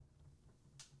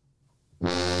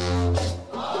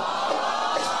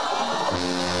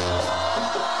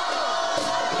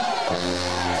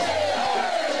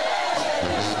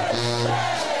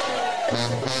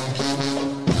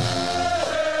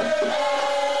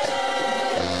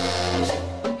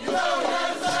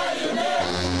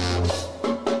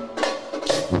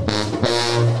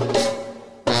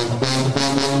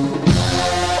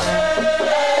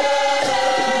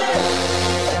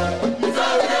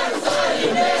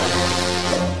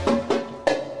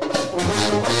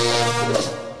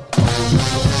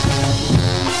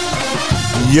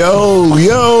Yo,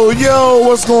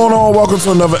 what's going on? Welcome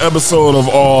to another episode of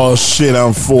All Shit,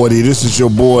 I'm 40. This is your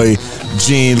boy,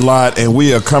 Gene Lott, and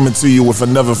we are coming to you with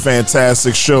another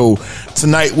fantastic show.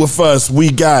 Tonight with us,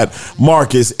 we got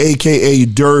Marques, a.k.a.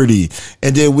 Dirty,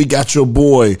 and then we got your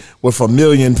boy with 1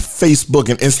 million Facebook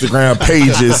and Instagram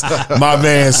pages, my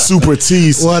man, Super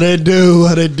Tese. What it do?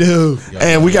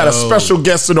 And we got a special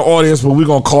guest in the audience, but we're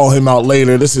going to call him out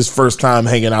later. This is his first time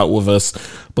hanging out with us.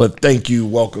 But thank you.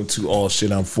 Welcome to All Shit,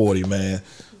 I'm 40, man.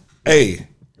 Hey,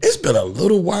 it's been a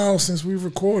little while since we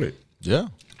recorded. Yeah,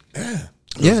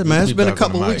 man. It's been a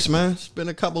couple weeks, man. It's been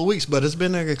a couple weeks, but it's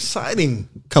been an exciting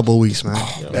couple weeks, man.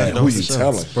 Oh, man, who you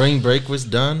telling? Spring break was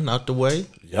done, out the way.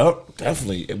 Yup,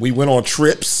 definitely. We went on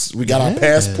trips. We got our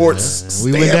passports.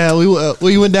 We went down.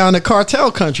 We went down to cartel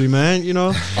country, man. You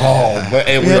know. Oh, but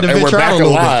we're back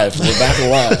alive. We're back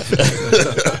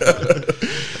alive.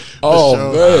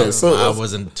 Oh man! So I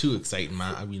wasn't too excited.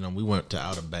 We went to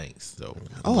Outer Banks. So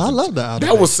I love the Outer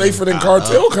Banks. That was safer than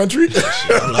cartel country.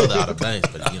 I love the Outer Banks,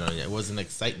 but it wasn't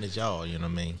exciting as y'all. You know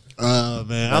what I mean?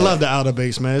 Man, I love the Outer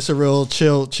Banks, man. It's a real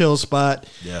chill spot.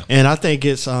 Yeah, and I think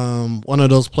it's one of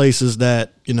those places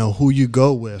that who you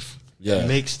go with. Yeah,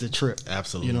 makes the trip.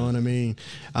 Absolutely. You know what I mean?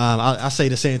 I say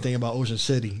the same thing about Ocean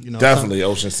City. Definitely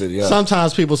Ocean City. Yeah.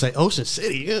 Sometimes people say Ocean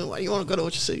City. Why you want to go to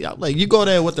Ocean City? I'm like, you go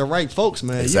there with the right folks,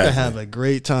 man. Exactly. You can have a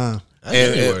great time. That's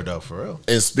anywhere though, for real.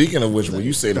 And speaking of which, when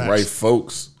you say the right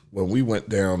folks, when we went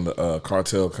down the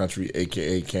cartel country,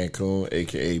 aka Cancun,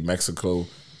 aka Mexico,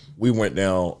 we went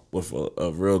down with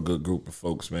a real good group of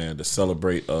folks, man, to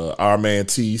celebrate our man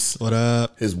Tese. What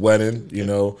up? His wedding.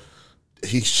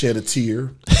 He shed a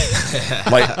tear.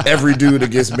 Like every dude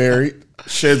that gets married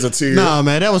sheds a tear. Nah,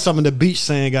 man, that was something the beach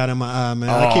sand got in my eye, man.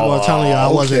 I keep on telling you I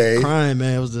wasn't crying,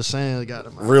 man. It was the sand that got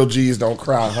in my eye. Real G's don't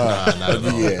cry, huh?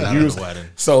 Not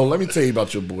so let me tell you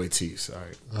about your boy Tese. All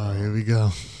right. Oh, here we go.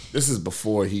 This is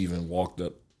before he even walked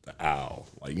up the aisle.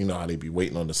 Like, you know how they be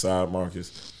waiting on the side,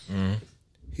 Marcus? Mm-hmm.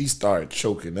 He started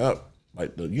choking up.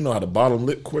 Like, you know how the bottom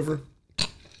lip quiver?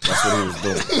 That's what he was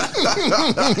doing.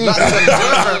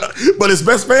 But his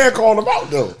best man called him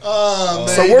out though. Man,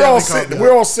 so we're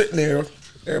all sitting there.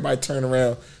 Everybody turn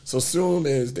around. So soon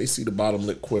as they see the bottom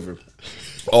lip quiver,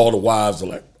 all the wives are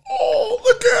like, "Oh,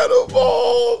 look at him!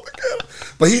 Oh, look at him!"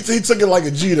 But he took it like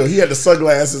a G though. He had the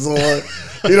sunglasses on.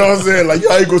 You know what I'm saying? Like,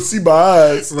 y'all ain't gonna see my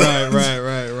eyes.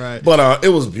 Right. But it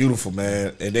was beautiful,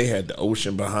 man. And they had the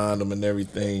ocean behind them and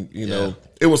everything. You know,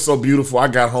 it was so beautiful. I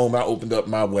got home, I opened up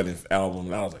my wedding album,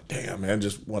 and I was like, damn, man, I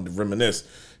just wanted to reminisce.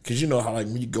 Because you know how, like,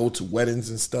 when you go to weddings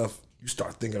and stuff, you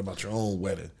start thinking about your own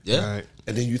wedding. Yeah. Right.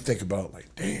 And then you think about, like,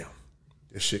 damn,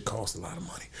 this shit costs a lot of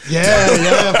money. Yeah,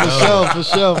 for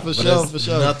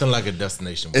sure. Nothing like a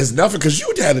destination wedding. It's nothing, because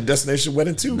you had a destination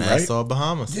wedding too, right? Nassau,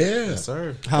 Bahamas. Yeah. Yes,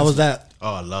 sir. How was that?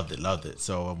 Oh, I loved it.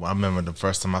 So I remember the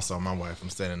first time I saw my wife, I'm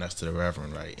standing next to the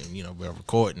Reverend, right? And, we're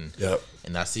recording. Yep.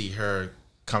 And I see her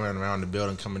coming around the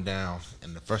building, coming down.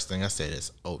 And the first thing I said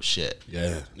is, oh, shit.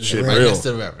 Yeah. Shit right real. next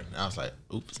to the Reverend. I was like,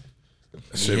 oops.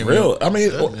 Shit real. I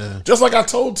mean, just like I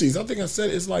told Tese, I think I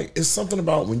said it's something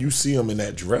about when you see him in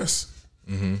that dress.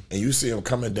 Mm-hmm. And you see them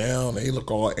coming down, they look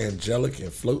all angelic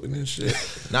and floating and shit.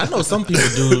 Now I know some people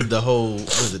do the whole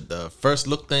the first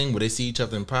look thing where they see each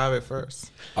other in private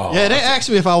first. Oh, yeah, they asked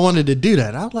me if I wanted to do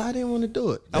that. I was like, I didn't want to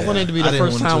do it. I wanted it to be the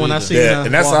first time when I seen her. Yeah,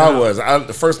 and that's how I was.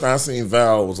 The first time I seen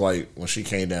Val was like when she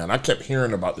came down. I kept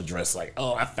hearing about the dress, like,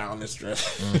 oh, I found this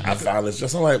dress. Mm-hmm. I found this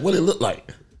dress. I'm like, what did it look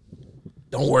like?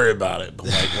 Don't worry about it. But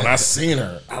like when I seen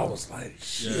her, I was like,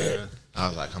 shit. Yeah. I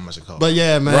was like, how much it cost? But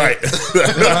yeah, man. Right.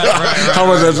 How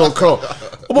much that's gonna cost?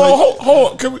 Well,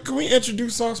 hold on. Can we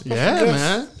introduce our special guest?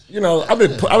 Man. I've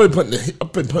been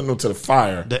putting him to the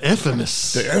fire. The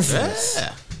infamous.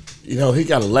 Yeah. He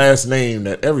got a last name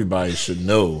that everybody should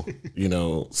know.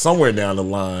 Somewhere down the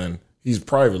line, he's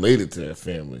probably related to that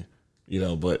family.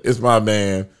 But it's my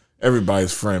man,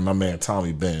 everybody's friend, my man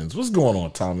Tommy Benz. What's going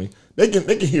on, Tommy? They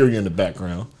can hear you in the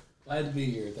background. Glad to be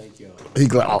here. Thank you. He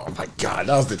glad. Oh my God,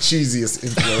 that was the cheesiest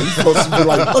intro. He's supposed to be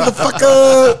like,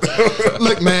 motherfucker.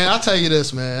 Look, man, I'll tell you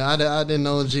this, man. I didn't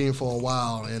know Gene for a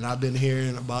while, and I've been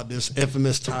hearing about this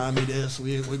infamous Tommy.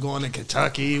 We're going to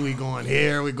Kentucky. We going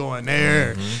here. We going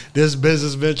there. Mm-hmm. This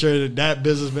business venture, that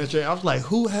business venture. I was like,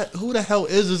 who the hell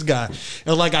is this guy? It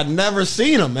was like I'd never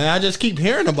seen him, man. I just keep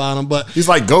hearing about him, but he's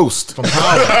like Ghost from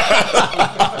Power.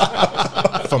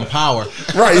 From Power,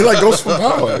 right? He's like Ghost from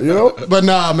Power, But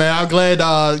nah, man. I'm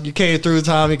glad you came through,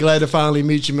 Tommy. Glad to finally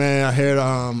meet you, man. I heard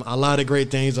a lot of great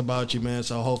things about you, man.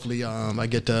 So hopefully I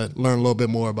get to learn a little bit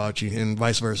more about you and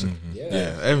vice versa. Mm-hmm.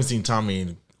 Yeah, I haven't seen Tommy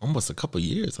in almost a couple of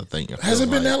years, I think. Has it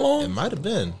been that long? It might have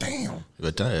been. Damn.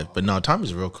 But no,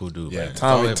 Tommy's a real cool dude. Yeah,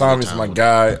 man. Tommy's my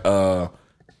guy.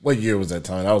 What year was that,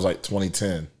 Tommy? That was like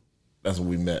 2010. That's when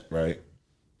we met, right?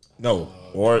 No,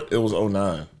 or it was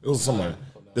 09. It was somewhere.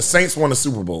 The Saints won the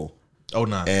Super Bowl.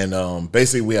 09. And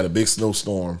basically we had a big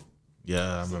snowstorm.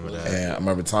 Yeah, I remember that. And I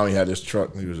remember Tommy had this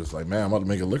truck, and he was just like, "Man, I'm about to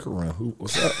make a liquor run.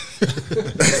 What's up?"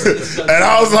 And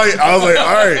I was like, "All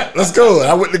right, let's go."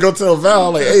 I went to go tell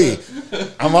Val, like, "Hey,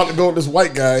 I'm about to go with this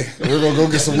white guy. And we're gonna go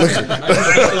get some liquor."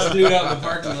 This dude out in the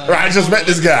parking lot. Right, I just met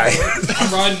this guy,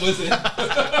 I'm riding with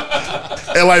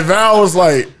it. and like Val was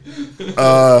like,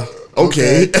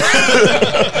 okay.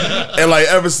 And like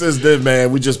ever since then,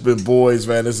 man, we just been boys,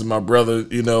 man. This is my brother,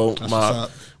 you know.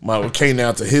 We came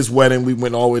down to his wedding. We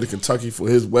went all the way to Kentucky for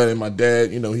his wedding. My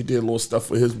dad, you know, he did a little stuff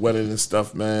for his wedding and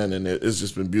stuff, man. And it's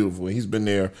just been beautiful. And he's been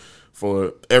there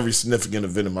for every significant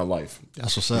event in my life.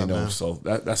 That's what's up, man. So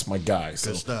that's my guy.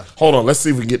 So Good stuff. hold on, let's see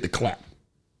if we can get the clap.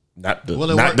 Not the work?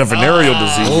 venereal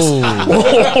disease.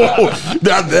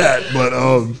 Not that, but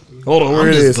hold on, where I'm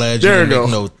it just is. glad you There didn't you go.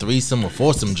 make no threesome or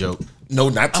foursome joke. No,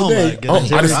 not Oh, today. my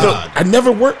goodness. I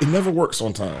never work. It never works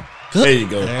on time. There you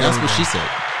go. That's what she said.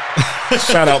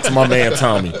 Shout out to my man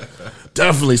Tommy.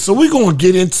 Definitely. So we're gonna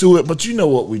get into it, but you know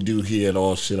what we do here at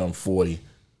All Shit I'm 40.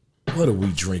 What are we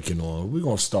drinking on? We're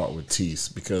gonna start with Tese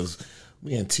because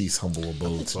we in Tese humble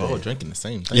abode today. Oh, drinking the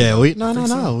same thing. Yeah, I'm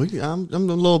a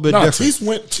little bit No,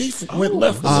 different. Tese went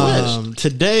left.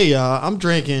 Today, I'm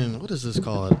drinking, what is this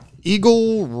called?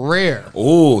 Eagle Rare.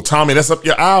 Oh, Tommy, that's up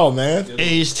your aisle, man.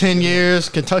 Aged 10 years,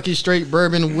 Kentucky Straight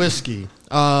Bourbon Whiskey.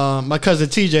 My cousin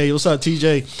TJ, what's up,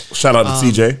 TJ? Shout out to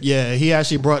TJ. Yeah, he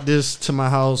actually brought this to my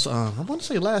house. I want to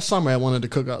say last summer at one of the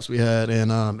cookouts we had,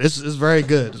 and it's very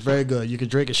good. It's very good. You can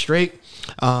drink it straight.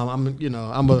 I'm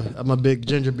a big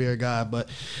ginger beer guy, but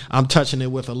I'm touching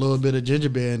it with a little bit of ginger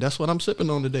beer, and that's what I'm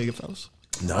sipping on today, fellas.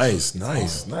 Nice. Hard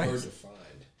to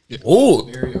find. Oh,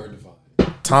 Very hard to find.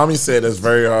 Tommy said it's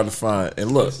very hard to find.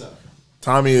 And look,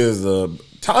 Tommy is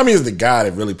the guy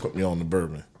that really put me on the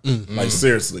bourbon. Like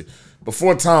seriously.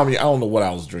 Before Tommy, I don't know what I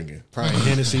was drinking. Probably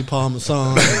Hennessy,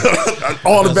 Parmesan.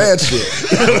 All the bad shit.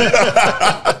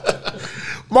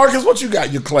 Marcus, what you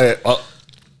got? Your class.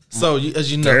 So,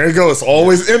 as you know, There you go. It's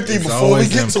always empty before we always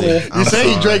get to empty. him. You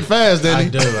say he drank fast,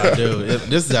 didn't he? I do.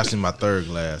 This is actually my third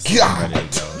glass. So I'm ready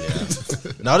to go,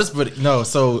 yeah.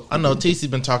 So I know TC's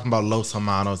been talking about Los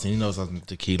Hermanos, and he knows I'm a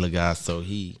tequila guy, so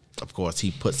he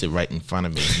puts it right in front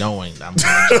of me, knowing I'm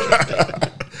going to drink that.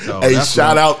 So Hey,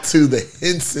 shout out to the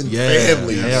Henson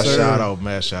family. Yeah, sir.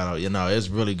 shout out. You know, it's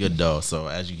really good though. So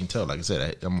as you can tell, like I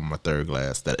said, I'm on my third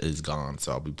glass that is gone,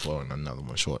 so I'll be pouring another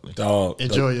one shortly. Dog,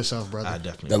 Enjoy yourself, brother. I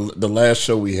definitely. the last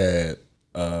show we had,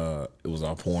 it was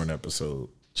our porn episode.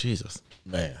 Jesus.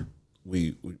 Man,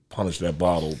 we punished that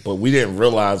bottle, but we didn't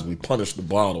realize we punished the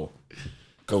bottle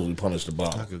because we punished the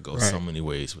bottle. I could go so many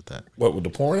ways with that. What, with the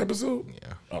porn episode?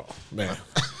 Yeah. Oh, man.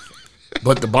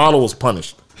 But the bottle was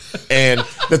punished. And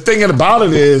the thing about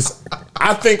it is,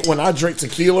 I think when I drink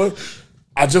tequila,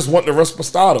 I just want the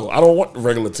Reposado. I don't want the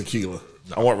regular tequila.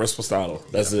 I want Reposado.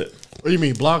 That's it. What do you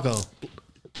mean, Blanco?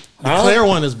 The Huh? clear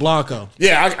one is Blanco.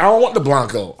 Yeah, I don't want the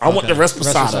Blanco. I want the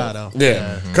Reposado. Reposado.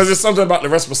 Yeah. Because there's something about the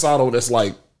Reposado that's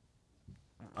like,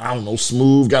 I don't know,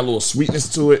 smooth, got a little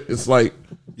sweetness to it. It's like,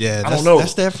 Yeah, I don't know.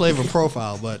 That's their flavor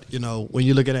profile. But, you know, when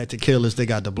you look at tequilas, they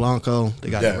got the Blanco, they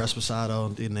got Yeah. the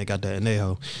Reposado, then they got the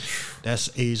Anejo. That's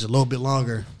aged a little bit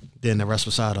longer than the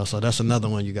Reposado. So that's another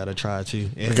one you got to try, too.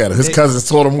 And look at it. His cousins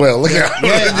taught him well. Look at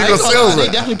him. they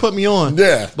definitely put me on.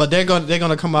 Yeah. But they're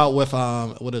gonna come out with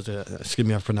what is it? Excuse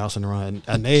me, I'm pronouncing it wrong.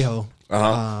 Anejo.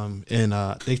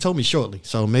 And they told me shortly.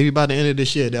 So maybe by the end of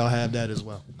this year they'll have that as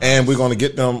well. And we're going to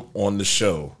get them on the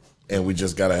show. And we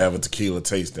just got to have a tequila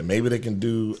tasting. Maybe they can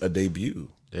do a debut.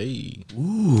 Hey.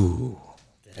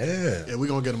 Yeah. Yeah, we're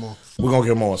gonna get them on. We're going to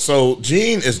get them on. So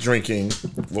Gene is drinking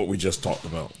what we just talked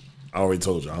about. I already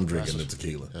told you, I'm drinking the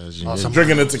tequila. I'm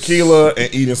drinking the tequila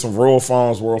and eating some Royal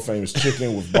Farms world famous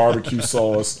chicken with barbecue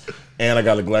sauce. And I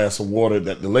got a glass of water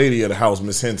that the lady at the house,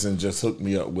 Miss Henson, just hooked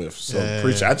me up with. So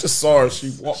appreciate. I just saw her.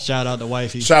 She walked. Shout out to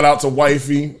Wifey. Shout out to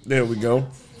Wifey. There we go.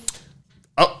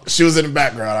 Oh, she was in the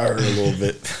background. I heard a little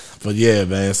bit. But yeah,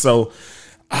 man. So,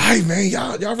 all right, man.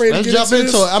 Y'all ready Let's to get jump into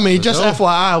into this? it. I mean, just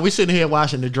FYI, we sitting here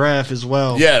watching the draft as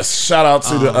well. Yes. Shout out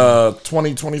to the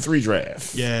 2023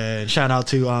 draft. Yeah, and shout out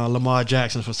to Lamar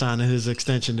Jackson for signing his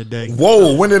extension today.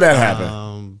 Whoa, when did that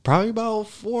happen? Probably about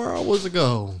 4 hours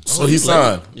ago. So he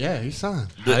signed. Yeah, he signed.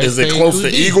 Is it close to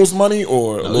Eagles money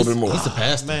or a little bit more? He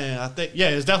surpassed him. Man, I think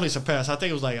it's definitely surpassed. I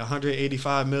think it was like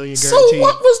 185 million So guaranteed.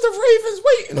 what was the Ravens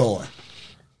waiting on?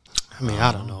 I mean,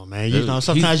 I don't know, man. You know,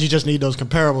 sometimes you just need those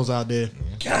comparables out there.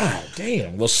 God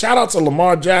damn. Well, shout out to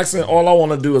Lamar Jackson. All I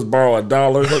want to do is borrow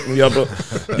 $1. Hook me up,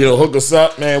 hook us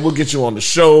up, man. We'll get you on the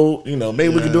show. Maybe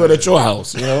we can do it at your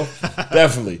house,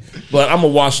 Definitely. But I'm a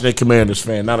Washington Commanders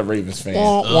fan, not a Ravens fan.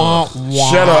 Shut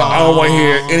up. I don't want to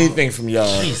hear anything from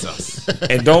y'all. Jesus.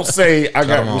 And don't say I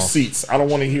got receipts. I don't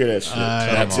want to hear that shit.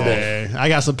 Not today. I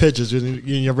got some pictures in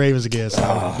your Ravens again, so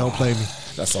don't play me.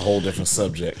 That's a whole different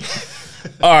subject.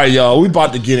 All right, y'all. We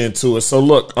about to get into it. So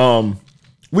look,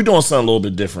 we're doing something a little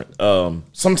bit different.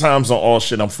 Sometimes on All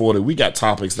Shit I'm 40, we got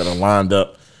topics that are lined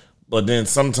up, but then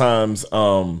sometimes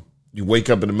you wake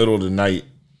up in the middle of the night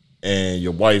and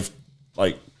your wife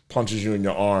punches you in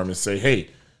your arm and say, "Hey,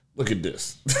 look at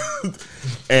this."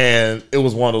 And it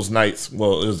was one of those nights.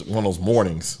 Well, it was one of those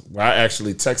mornings where I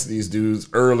actually texted these dudes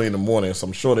early in the morning. So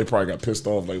I'm sure they probably got pissed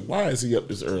off. Like, why is he up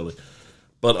this early?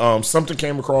 But something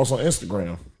came across on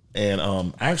Instagram. And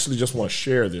I actually just want to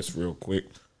share this real quick.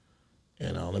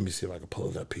 And let me see if I can pull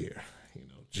it up here.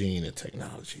 Gene and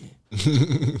technology.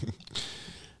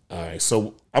 All right,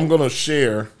 so I'm going to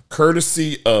share,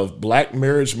 courtesy of Black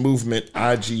Marriage Movement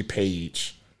IG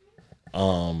page,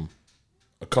 a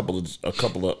couple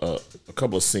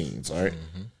of scenes, all right?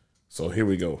 Mm-hmm. So here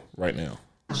we go right now.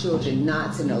 Children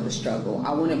not to know the struggle.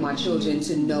 I wanted my children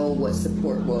to know what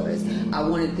support was. I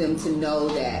wanted them to know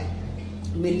that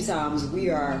many times we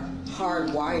are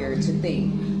hardwired to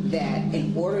think that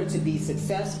in order to be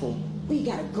successful, we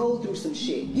gotta go through some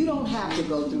shit. You don't have to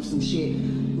go through some shit.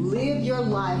 Live your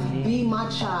life, be my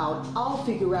child, I'll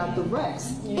figure out the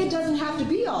rest. It doesn't have to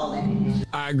be all that.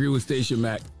 I agree with Station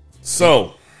Mac.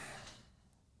 So,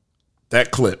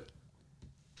 that clip,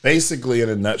 basically in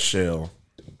a nutshell,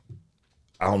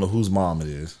 I don't know whose mom it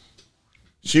is.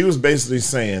 She was basically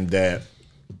saying that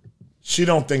she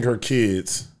don't think her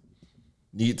kids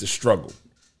need to struggle.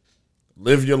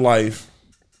 Live your life.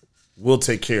 We'll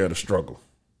take care of the struggle.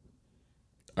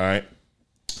 All right.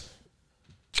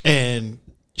 And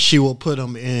she will put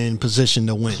them in position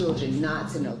to win. Children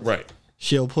not to know. Right.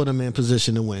 She'll put them in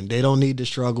position to win. They don't need to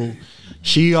struggle.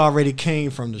 She already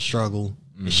came from the struggle.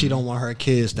 Mm-hmm. And she don't want her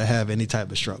kids to have any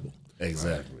type of struggle.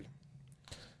 Exactly.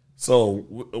 So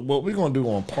what we're going to do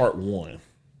on part 1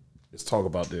 is talk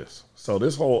about this. So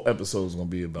this whole episode is going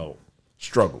to be about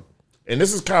struggle. And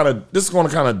this is going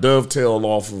to kind of dovetail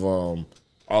off of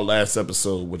our last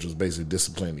episode, which was basically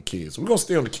disciplining the kids. We're going to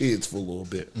stay on the kids for a little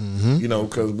bit,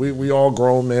 because we all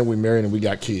grown, man. We married and we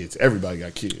got kids. Everybody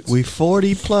got kids. We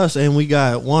 40 plus and we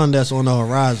got one that's on the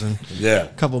horizon. Yeah. A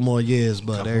couple more years,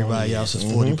 but everybody else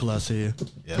is 40 plus here.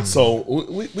 Yeah. So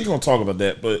we're going to talk about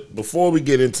that. But before we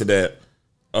get into that,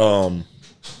 I'm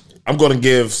going to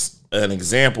give an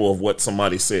example of what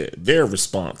somebody said, their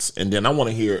response, and then I want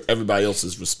to hear everybody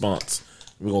else's response.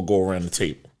 We're going to go around the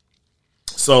table.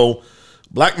 So,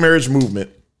 Black Marriage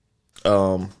Movement,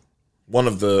 one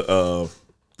of the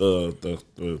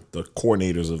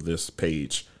coordinators of this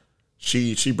page,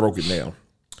 she broke it down.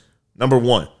 Number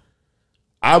 1,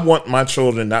 I want my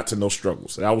children not to know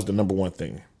struggles. That was the number 1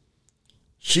 thing.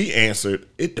 She answered,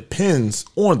 it depends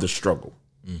on the struggle.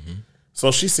 Mm-hmm. So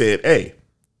she said, hey,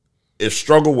 if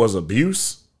struggle was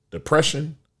abuse,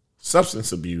 depression,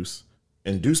 substance abuse,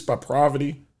 induced by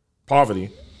poverty,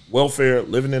 welfare,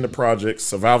 living in the projects,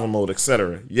 survival mode,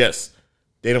 etc., yes,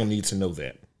 they don't need to know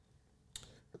that.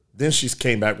 Then she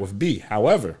came back with B.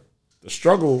 However, the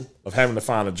struggle of having to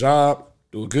find a job,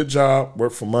 do a good job,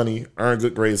 work for money, earn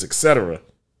good grades, etc.,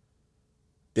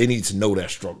 they need to know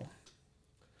that struggle.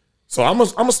 So I'm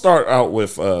gonna start out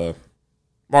with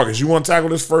Marcus. You want to tackle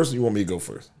this first, or you want me to go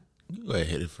first? You go ahead,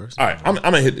 hit it first. All right, I'm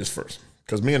gonna hit this first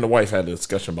because me and the wife had a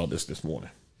discussion about this morning.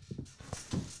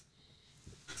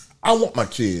 I want my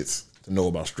kids to know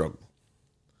about struggle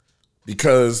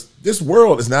because this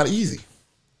world is not easy,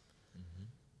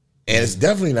 and it's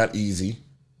definitely not easy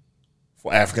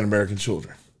for African American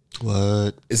children.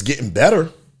 What? It's getting better.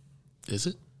 Is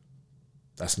it?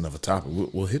 That's another topic.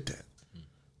 We'll hit that,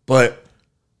 but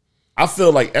I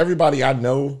feel like everybody I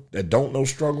know that don't know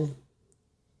struggle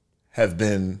have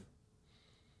been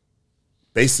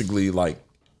basically like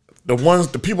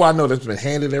the people I know that's been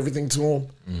handed everything to them.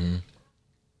 Mm-hmm.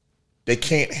 They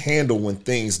can't handle when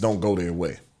things don't go their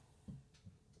way.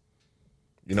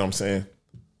 You know what I'm saying?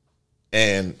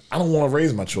 And I don't want to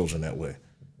raise my children that way.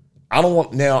 I'm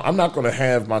not going to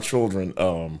have my children.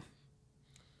 I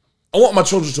want my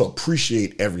children to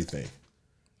appreciate everything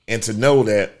and to know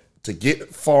that to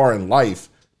get far in life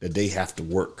that they have to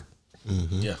work.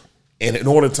 Mm-hmm. Yeah. And in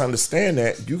order to understand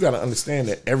that, you got to understand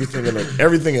that everything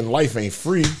in life ain't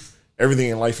free. Everything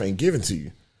in life ain't given to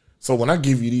you. So when I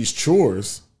give you these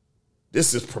chores,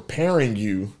 this is preparing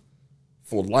you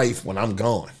for life when I'm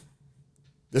gone.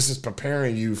 This is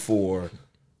preparing you for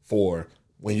for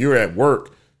when you're at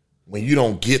work, when you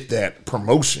don't get that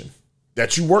promotion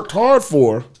that you worked hard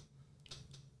for.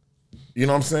 You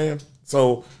know what I'm saying?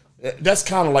 So that's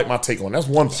kind of like my take on it. That's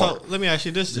one part. So let me ask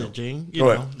you this, then, Gene. Go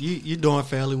ahead. You're doing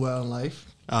fairly well in life.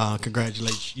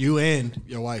 Congratulations, you and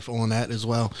your wife on that as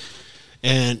well.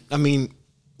 And I mean,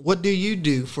 what do you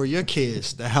do for your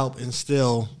kids to help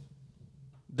instill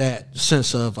that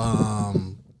sense of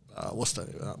what's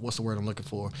the word I'm looking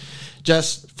for?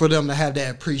 Just for them to have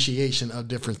that appreciation of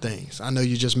different things. I know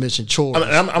you just mentioned chores.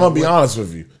 I'm gonna be honest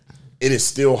with you. It is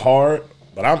still hard,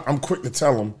 but I'm quick to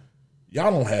tell them,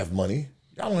 y'all don't have money.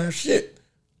 Y'all don't have shit.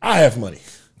 I have money.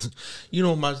 You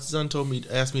know, my son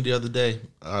asked me the other day.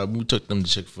 We took them to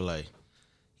Chick-fil-A.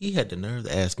 He had the nerve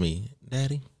to ask me,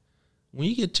 "Daddy, when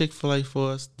you get Chick-fil-A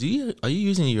for us, are you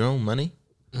using your own money?"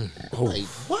 Like,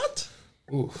 what?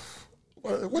 Ooh.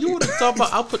 What You would have thought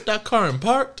about? I'll put that car in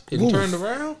parked and turned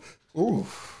around. Ooh.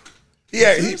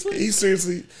 Yeah, he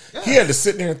seriously. Yeah. He had to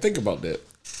sit there and think about that.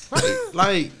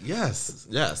 Like, yes,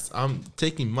 I'm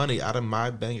taking money out of my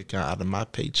bank account, out of my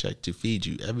paycheck to feed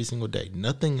you every single day.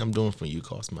 Nothing I'm doing for you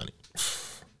costs money.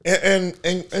 And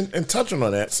touching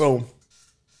on that, so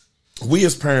we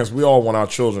as parents, we all want our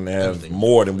children to have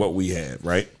more than what we had,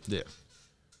 right? Yeah.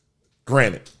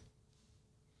 Granted,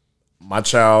 my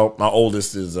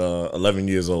oldest is 11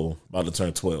 years old, about to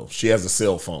turn 12. She has a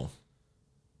cell phone.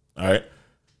 All right.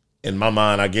 In my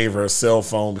mind, I gave her a cell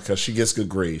phone because she gets good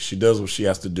grades. She does what she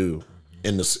has to do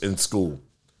in school.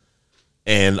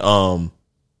 And I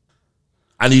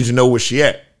need to know where she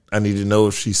at. I need to know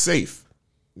if she's safe.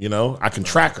 You know, I can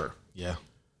track her. Yeah.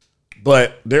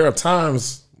 But there are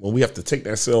times when we have to take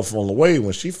that cell phone away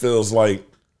when she feels like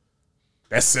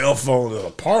that cell phone is a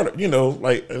part of,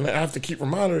 and I have to keep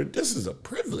reminding her, this is a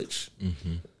privilege.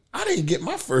 Mm-hmm. I didn't get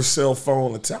my first cell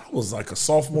phone until I was like a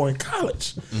sophomore in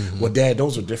college. Mm-hmm. Well, Dad,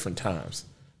 those are different times.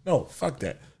 No, fuck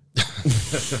that.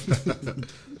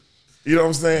 You know what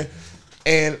I'm saying?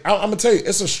 And I'm going to tell you,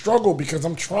 it's a struggle because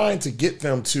I'm trying to get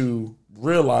them to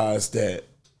realize that,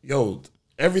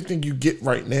 everything you get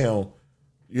right now,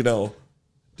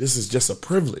 this is just a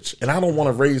privilege. And I don't want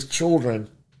to raise children,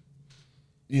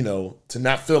 to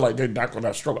not feel like they're not going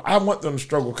to struggle. I want them to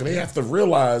struggle because they have to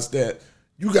realize that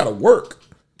you got to work.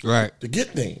 Right. To get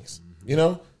things,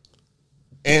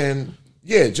 And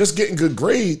just getting good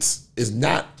grades is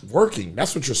not working.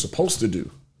 That's what you're supposed to do.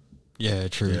 Yeah,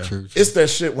 true. It's that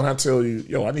shit when I tell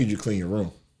you, I need you to clean your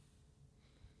room.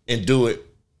 And do it,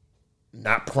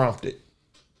 not prompted.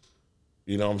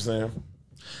 You know what I'm saying?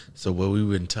 So what we've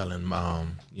been telling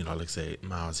Mom, like I say,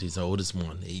 Miles, he's the oldest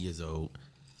one, 8 years old.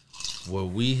 What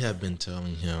we have been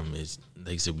telling him is,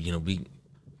 like I said,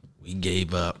 we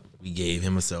gave up. We gave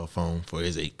him a cell phone for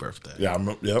his 8th birthday.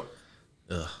 Yeah, yep.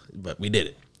 But we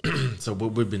did it. So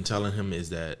what we've been telling him is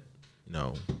that,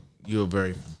 you're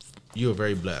very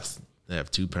blessed to have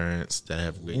two parents that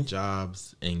have great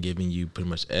jobs and giving you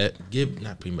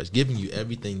giving you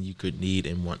everything you could need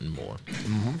and wanting more.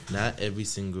 Mm-hmm. Not every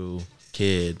single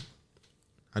kid.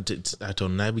 I told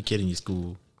him, not every kid in your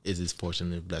school is as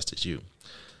fortunate and blessed as you.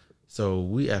 So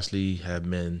we actually have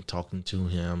been talking to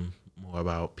him more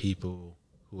about people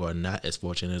who are not as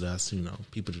fortunate as us,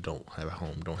 people who don't have a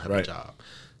home, don't have a job.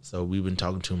 So we've been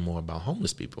talking to him more about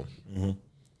homeless people. Mm-hmm.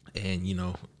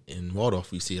 And, in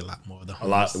Waldorf, we see a lot more of the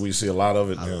homeless. We see a lot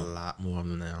of it now. A lot more of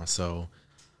them now. So,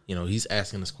 he's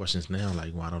asking us questions now,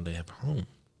 like, why don't they have a home?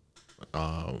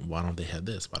 Why don't they have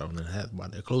this? Why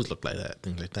their clothes look like that?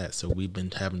 Things like that. So we've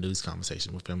been having these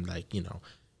conversations with him, like,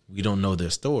 we don't know their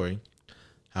story.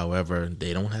 However,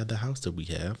 they don't have the house that we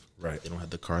have. Right. They don't have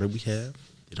the car that we have.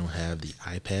 They don't have the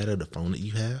iPad or the phone that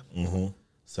you have. Mm-hmm.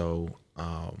 So,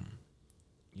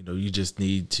 you just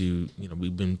need to,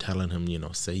 we've been telling him,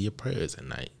 say your prayers at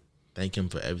night. Thank him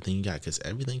for everything you got, because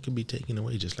everything can be taken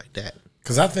away just like that.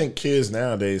 Because I think kids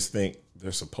nowadays think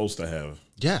they're supposed to have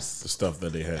the stuff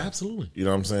that they have. Absolutely. You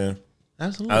know what I'm saying?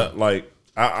 Absolutely.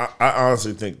 I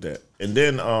honestly think that. And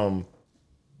then,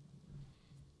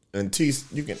 and Tese,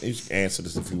 you can answer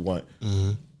this if you want.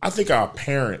 Mm-hmm. I think our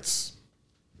parents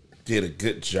did a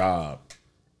good job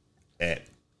at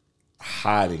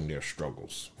hiding their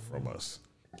struggles from us.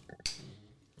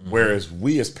 Mm-hmm. Whereas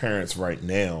we as parents right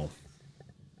now,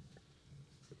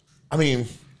 do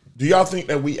y'all think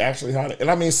that we actually hide it?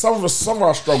 And some of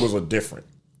our struggles are different,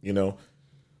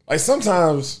 Like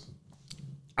sometimes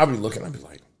I'll be looking, I'll be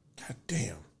like, God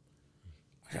damn,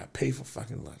 I gotta pay for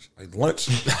fucking lunch. Like lunch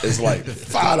is like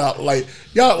 $5. Like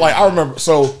y'all, like I remember,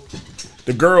 so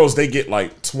the girls, they get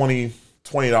like $20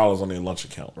 on their lunch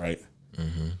account, right?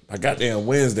 Mm-hmm. By goddamn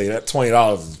Wednesday, that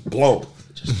 $20 is blown.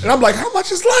 And I'm like, how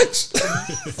much is lunch?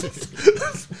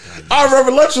 I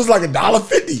remember lunch was like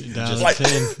 $1.50. Like,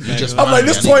 I'm like,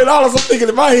 this $20. I'm thinking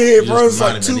in my head, bro, it's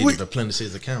like 2 weeks. Replenish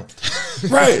his account.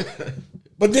 Right.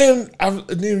 But then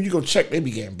you go check, they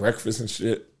be getting breakfast and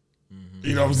shit.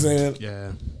 You know what I'm saying?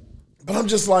 Yeah. But I'm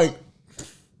just like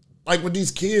with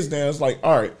these kids now, it's like,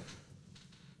 all right,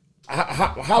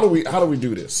 how do we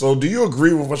do this? So do you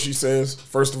agree with what she says?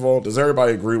 First of all, does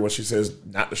everybody agree with what she says?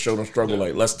 Not to show them struggle.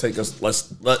 Like let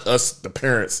us the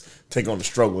parents take on the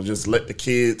struggle. Just let the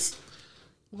kids.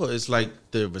 Well, it's like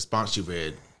the response you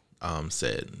read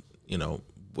said. You know,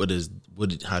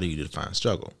 how do you define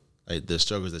struggle? Like the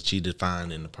struggles that she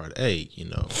defined in the part A. You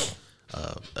know,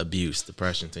 abuse,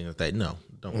 depression, things like that. No,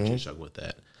 don't want you to struggle with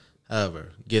that. However,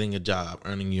 getting a job,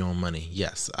 earning your own money.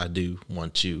 Yes, I do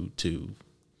want you to,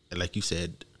 like you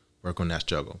said, work on that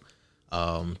struggle.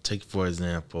 Take, for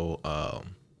example,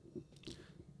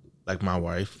 like my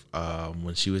wife,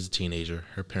 when she was a teenager,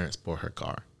 her parents bought her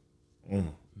car.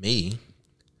 Me,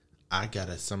 I got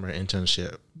a summer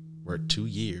internship, worked 2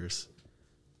 years,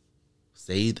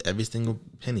 saved every single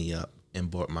penny up, and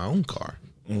bought my own car.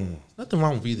 Nothing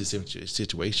wrong with either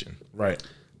situation. Right.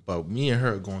 But me and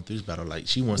her are going through this battle. Like,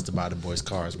 she wants to buy the boys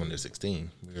cars when they're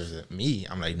 16. Whereas me,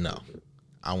 I'm like, no.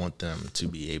 I want them to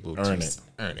be able to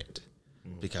earn it.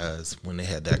 Because when they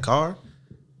had that car,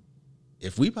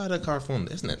 if we buy that car for them,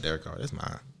 that's not their car, that's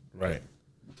mine. Right.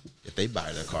 If they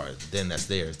buy their car, then that's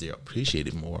theirs. They'll appreciate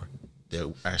it more.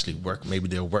 They'll actually work. Maybe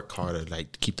they'll work harder,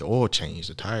 like to keep the oil changed,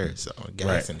 the tires,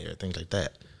 gas in there, things like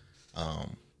that.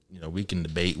 You know, we can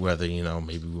debate whether, you know,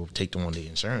 maybe we'll take them on the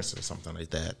insurance or something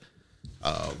like that.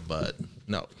 But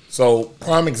no. So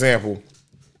prime example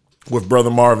with brother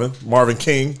Marvin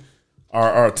King,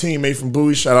 our teammate from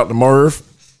Bowie. Shout out to Merv.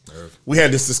 We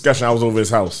had this discussion. I was over his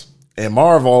house, and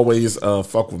Marv always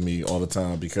fuck with me all the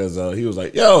time because he was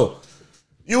like, "Yo,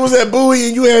 you was at Bowie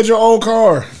and you had your own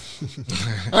car.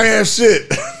 I ain't have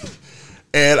shit."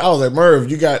 And I was like,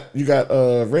 "Merv, you got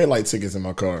red light tickets in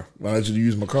my car. Why don't you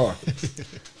use my car?"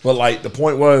 But like the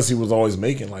point was, he was always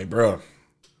making like, "Bro,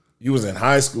 you was in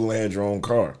high school and had your own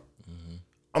car."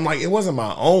 I'm like, it wasn't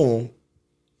my own.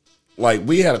 Like,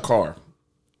 we had a car,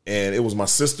 and it was my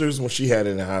sister's when she had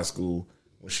it in high school.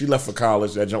 When she left for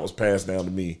college, that junk was passed down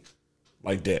to me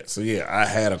like that. So, yeah, I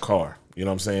had a car. You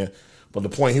know what I'm saying? But the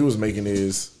point he was making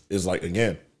is like,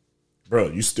 again, bro,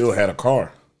 you still had a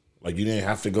car. Like, you didn't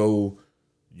have to go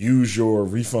use your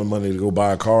refund money to go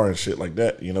buy a car and shit like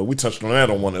that. You know, we touched on that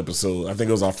on one episode. I think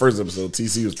it was our first episode.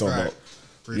 TC was talking about,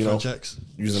 refund checks.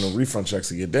 Using the refund checks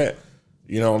to get that.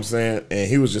 You know what I'm saying? And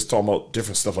he was just talking about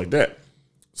different stuff like that.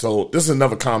 So this is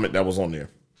another comment that was on there,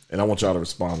 and I want y'all to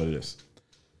respond to this.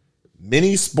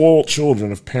 Many spoiled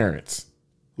children of parents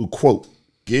who, quote,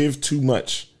 give too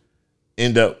much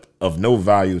end up of no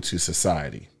value to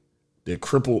society. They're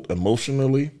crippled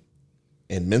emotionally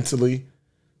and mentally,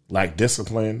 lack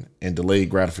discipline, and delayed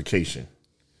gratification.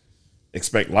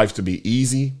 Expect life to be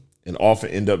easy and often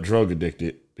end up drug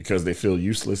addicted because they feel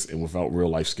useless and without real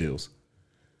life skills.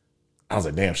 I was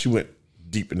like, damn, she went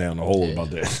deep down the hole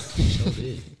about that. Sure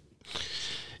did.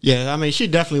 Yeah, I mean, she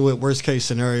definitely went worst case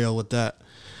scenario with that.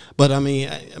 But I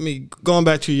mean, going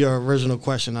back to your original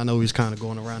question, I know he's kind of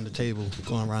going around the table,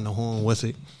 going around the horn with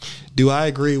it. Do I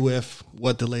agree with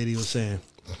what the lady was saying?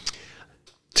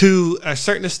 To a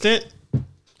certain extent,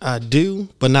 I do,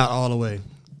 but not all the way.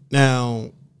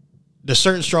 Now, the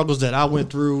certain struggles that I went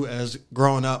through as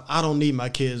growing up, I don't need my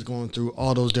kids going through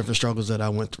all those different struggles that I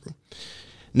went through.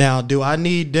 Now, do I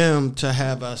need them to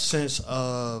have a sense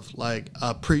of like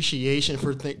appreciation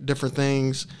for different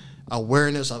things,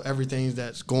 awareness of everything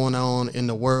that's going on in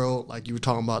the world? Like you were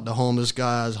talking about the homeless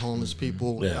guys, homeless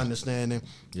people, understanding.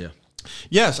 Yeah.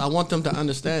 Yes, I want them to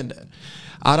understand that.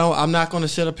 I'm not going to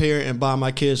sit up here and buy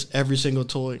my kids every single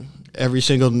toy, every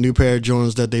single new pair of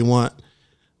Jordans that they want.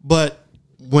 But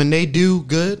when they do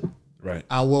good, right,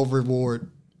 I will reward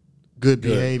good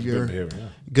behavior,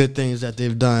 good things that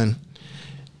they've done.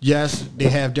 Yes, they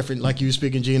have different, like you were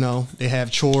speaking, Gino, they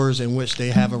have chores in which they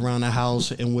have around the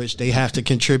house in which they have to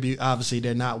contribute. Obviously,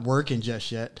 they're not working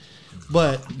just yet,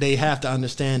 but they have to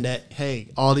understand that, hey,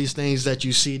 all these things that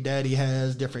you see Daddy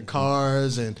has, different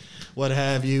cars and what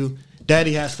have you,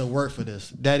 Daddy has to work for this.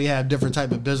 Daddy have different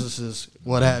type of businesses,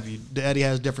 what have you. Daddy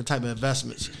has different type of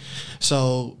investments.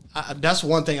 So that's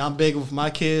one thing I'm big with my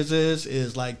kids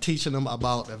is like teaching them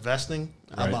about investing,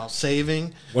 about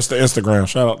saving. What's the Instagram?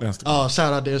 Shout out to Instagram. Oh,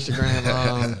 shout out to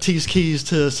Instagram. T's Keys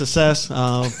to Success.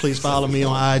 Please follow me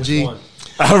on IG.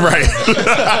 All right.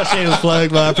 Shameless plug,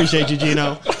 but I appreciate you,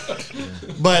 Gino.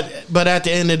 But at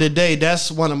the end of the day,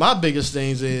 that's one of my biggest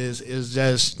things is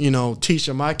just,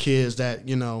 teaching my kids that,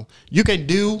 you can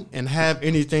do and have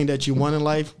anything that you want in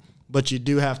life, but you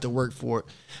do have to work for it.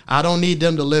 I don't need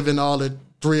them to live in all the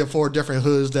 3 or 4 different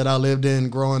hoods that I lived in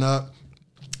growing up.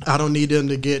 I don't need them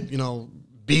to get,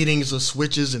 beatings of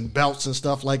switches and belts and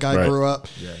stuff like I grew up.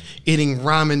 Yeah. Eating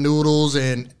ramen noodles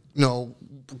and,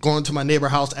 going to my neighbor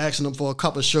house, asking them for a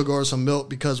cup of sugar or some milk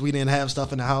because we didn't have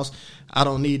stuff in the house. I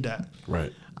don't need that.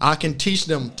 Right. I can teach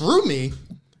them through me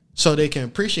so they can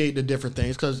appreciate the different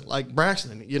things. Because like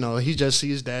Braxton, he just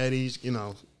sees daddies,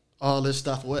 all this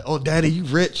stuff. Oh, daddy, you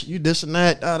rich, you this and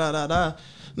that, da-da-da-da.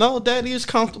 No, daddy is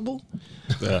comfortable.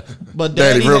 Yeah. But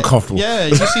daddy real comfortable. Yeah,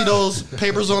 you see those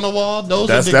papers on the wall? Those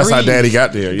are degrees. That's how daddy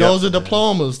got there. Yep. Those are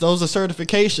diplomas. Those are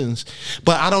certifications.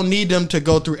 But I don't need them to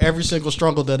go through every single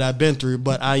struggle that I've been through.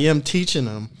 But I am teaching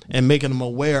them and making them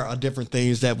aware of different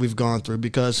things that we've gone through.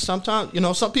 Because sometimes,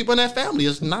 some people in that family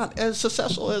is not as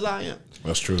successful as I am.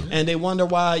 That's true. And they wonder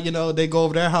why, they go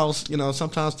over their house,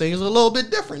 sometimes things are a little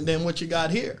bit different than what you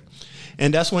got here.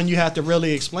 And that's when you have to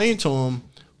really explain to them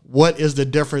what is the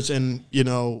difference in,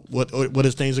 what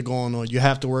is things are going on. You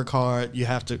have to work hard. You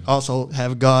have to also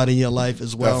have God in your life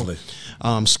as well.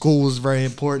 Definitely. School is very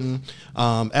important.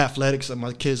 Athletics, and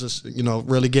my kids are,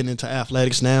 really getting into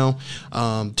athletics now.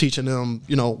 Teaching them,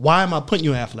 why am I putting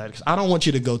you in athletics? I don't want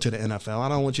you to go to the NFL. I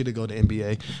don't want you to go to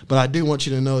NBA. But I do want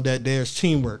you to know that there's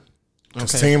teamwork.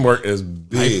 Okay. Teamwork is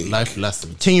big. Life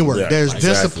lesson. Teamwork. Yeah, there's exactly.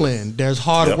 discipline. There's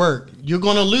hard work. You're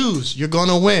going to lose. You're going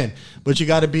to win. But you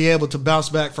got to be able to bounce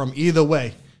back from either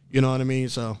way. You know what I mean?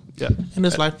 So, yeah. And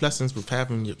there's life lessons with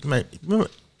having you. Remember,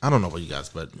 I don't know about you guys,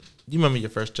 but you remember your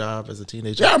first job as a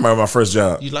teenager? Yeah, I remember my first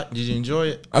job. Did you enjoy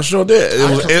it? I sure did.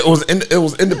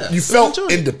 You felt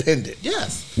independent.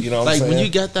 Yes. You know what I'm saying? When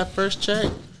you got that first check.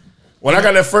 When I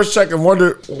got that first check and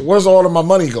wondered, where's all of my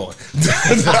money going?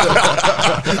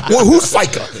 Well, who's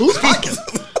FICA? Who's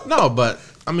FICA? No, but,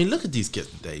 look at these kids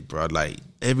today, bro. Like,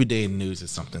 every day in the news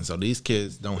is something. So these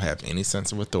kids don't have any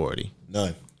sense of authority.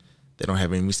 None. They don't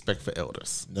have any respect for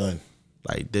elders. None.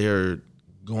 Like, they're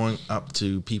going up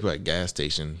to people at gas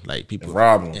station, like people and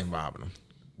robbing them,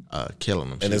 killing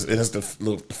them. And it's the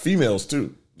females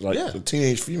too, like the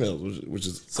teenage females, which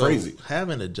is crazy.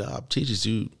 Having a job teaches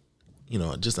you,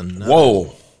 just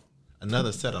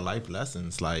another set of life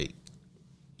lessons. Like,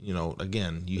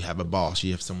 again, you have a boss,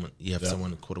 you have someone,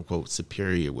 quote unquote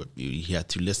superior with you. You have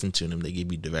to listen to them. They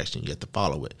give you direction. You have to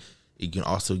follow it. It can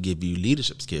also give you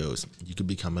leadership skills. You can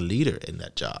become a leader in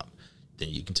that job. Then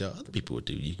you can tell other people what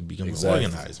to do. You can become an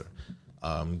organizer.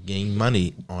 Gain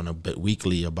money on a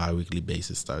weekly or bi-weekly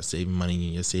basis. Start saving money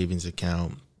in your savings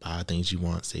account. Buy things you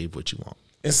want. Save what you want.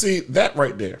 And see, that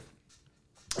right there,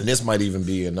 and this might even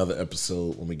be another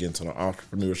episode when we get into the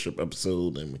entrepreneurship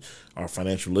episode and our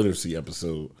financial literacy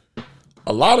episode.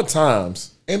 A lot of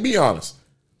times, and be honest,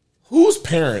 whose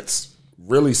parents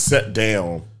really sat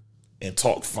down and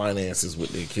talked finances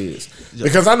with their kids?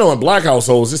 Because I know in black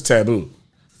households, it's taboo.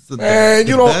 Man,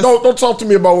 you don't talk to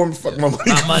me about where my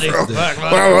money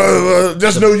from.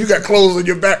 Just know you got clothes on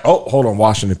your back. Oh, hold on,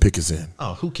 Washington pick is in.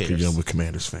 Oh, who cares? You're with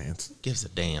Commanders fans. Gives a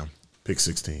damn. Pick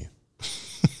 16.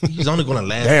 He's only going to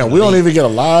last. Damn, we don't even get a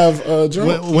live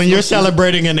joke. When you're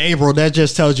celebrating in April, that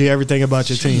just tells you everything about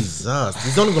your team. Jesus.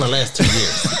 He's only going to last 2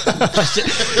 years.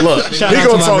 Look, he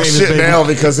going to talk shit now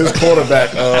because his quarterback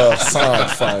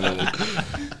signed finally.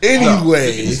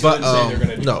 Anyway, but they're going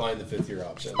to decline the 5th-year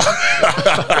option.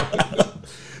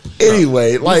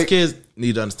 Anyway, these kids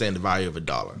need to understand the value of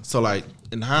 $1. So, like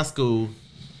in high school,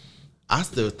 I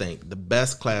still think the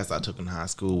best class I took in high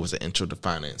school was an intro to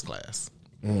finance class.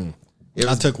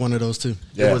 I took one of those too.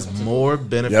 It was more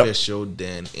beneficial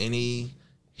than any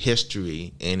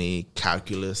history, any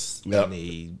calculus,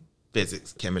 any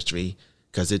physics, chemistry,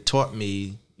 because it taught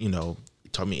me,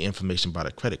 information about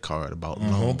a credit card, about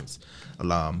loans,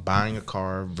 buying a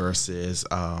car versus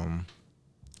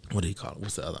what do you call it?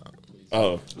 What's the other?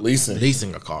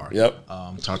 Leasing a car. Yep.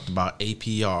 Talked about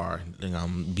APR.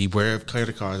 Beware of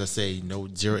credit cards. I say no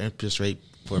 0 interest rate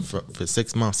for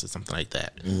 6 months or something like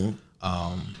that.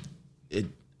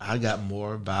 I got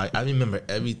more value. I remember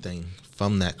everything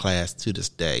from that class to this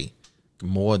day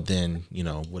more than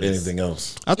anything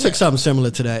else. I took something similar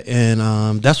to that,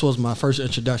 and that was my first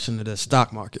introduction to the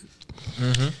stock market.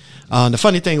 The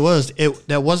funny thing was,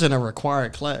 that wasn't a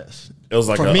required class. It was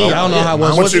like for me. I don't know how it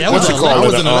was.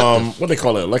 What they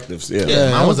call it, electives.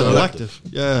 Yeah, mine was an elective.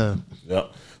 Yeah.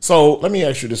 So let me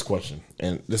ask you this question,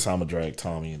 and this time I'm gonna drag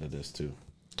Tommy into this too.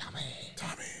 Tommy.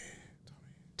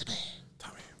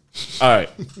 All right,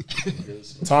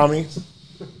 Tommy,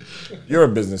 you're a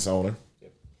business owner.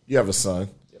 You have a son.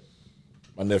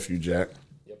 My nephew Jack.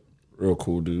 Real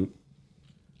cool dude.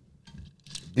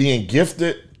 Being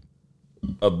gifted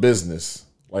a business,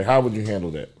 like how would you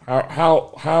handle that?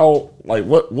 How like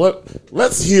what?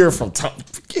 Let's hear from Tom.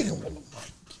 Forget him on the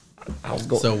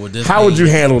mic. How would you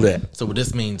handle that? So would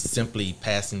this mean simply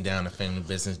passing down a family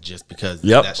business just because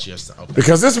Yep. that's your son? Okay.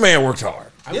 Because this man worked hard.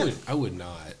 I would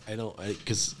not. I don't,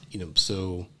 because,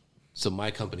 so my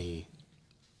company,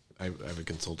 I have a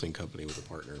consulting company with a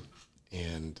partner,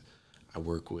 and I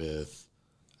work with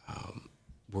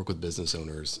business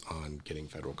owners on getting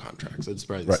federal contracts. That's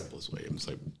probably the simplest way. It's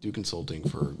like do consulting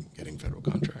for getting federal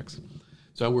contracts.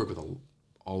 So I work with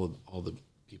all the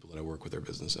people that I work with are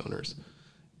business owners,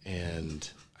 and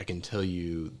I can tell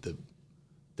you that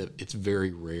it's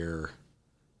very rare.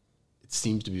 It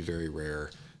seems to be very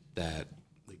rare that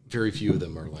very few of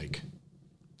them are like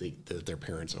their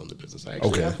parents own the business.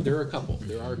 There are a couple,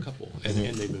 and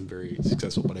they've been very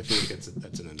successful. But I feel like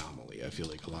that's an anomaly. I feel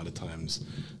like a lot of times,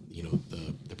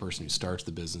 the person who starts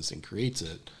the business and creates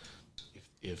it,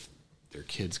 if their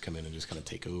kids come in and just kind of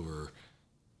take over,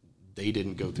 they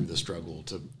didn't go through the struggle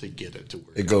to get it to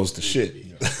where it goes to shit.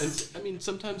 And, I mean,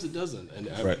 sometimes it doesn't. And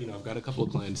I've got a couple of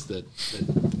clients that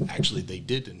actually they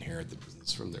did inherit the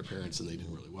business from their parents and they did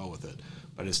really well with it.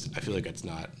 But I feel like it's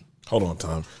not. Hold on,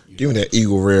 Tom. Give me that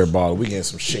Eagle Rare bottle. We getting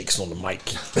some shakes on the mic.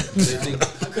 I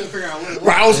couldn't figure out what it was.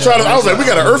 Right, I was like, we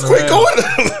got an earthquake going.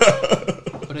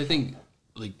 But I think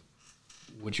like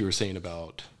what you were saying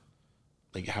about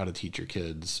like how to teach your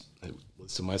kids.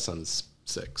 So my son's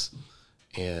 6,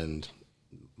 and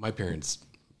my parents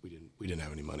we didn't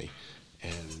have any money,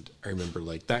 and I remember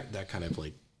like that kind of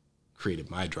like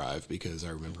created my drive, because I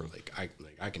remember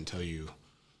I can tell you.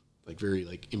 Like very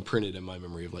like imprinted in my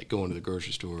memory of like going to the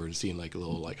grocery store and seeing like a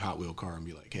little like Hot Wheel car and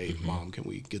be like, hey, Mom, can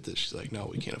we get this? She's like, no,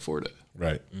 we can't afford it.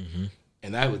 Right. Mm-hmm.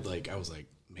 And I was like,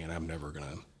 man, I'm never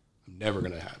gonna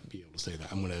be able to say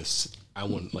that. I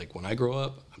want like when I grow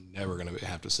up, I'm never gonna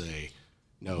have to say,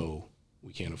 no,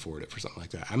 we can't afford it for something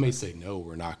like that. I may say, no,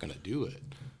 we're not gonna do it,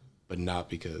 but not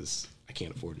because I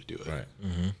can't afford to do it. Right.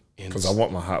 Because I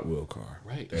want my Hot Wheel car.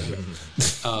 Right.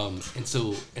 And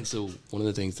so one of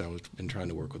the things that I've been trying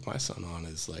to work with my son on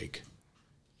is like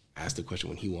ask the question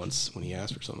when he asks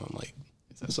for something, I'm like,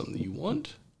 is that something that you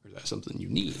want or is that something you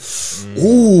need?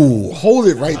 Ooh, hold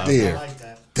it right there. I like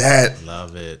that.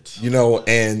 Love it.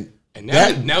 And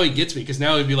now he gets me, because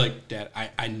now he'd be like, Dad,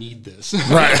 I need this.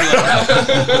 Right.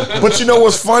 But you know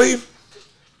what's funny?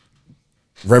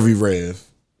 Rev,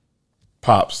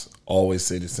 Pops always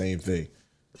say the same thing.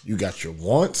 You got your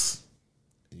wants,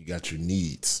 and you got your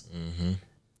needs. Mm-hmm.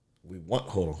 We want.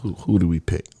 Hold on. Who do we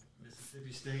pick?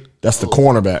 Mississippi State. That's the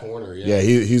cornerback. Yeah,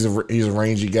 he's a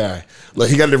rangy guy.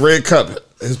 Look, he got the red cup.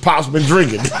 His pop's been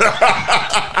drinking. He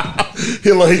got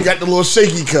the little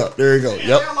shaky cup. There you go.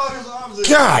 Yep.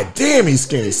 God damn, he's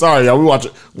skinny. Sorry, y'all. We watch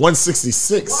it.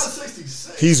 166.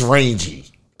 166. He's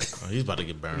rangy. Oh, he's about to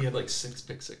get burned. He had like 6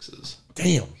 pick sixes.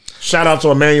 Damn. Shout out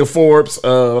to Emmanuel Forbes.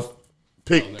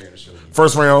 Pick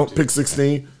first round, pick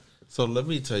 16. So let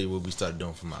me tell you what we started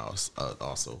doing for Miles.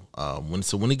 Also,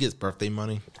 when he gets birthday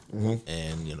money,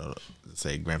 and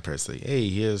say grandparents say, "Hey,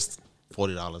 here's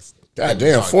 $40." God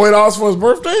damn, $40 for his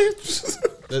birthday.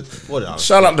 $40.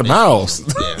 Shout out to Miles.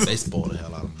 Yeah, they spoil the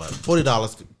hell out of him. But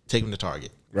 $40, take him to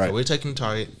Target. Right. So we're taking to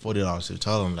Target, $40. We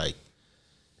told him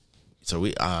so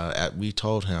we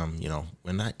told him,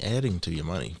 we're not adding to your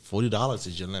money. $40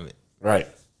 is your limit. Right.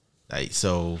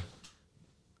 So.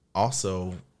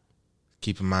 Also,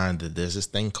 keep in mind that there's this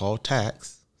thing called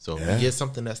tax. So if you get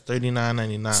something that's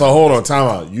 $39.99. So hold on, time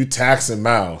out. You taxing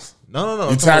Miles? No.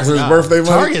 You taxing his birthday money?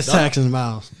 Target's taxing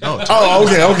Miles. No. Oh,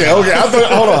 okay. I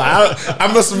thought, hold on.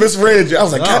 I must have misread you. I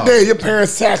was like, God damn, your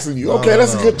parents taxing you. Okay,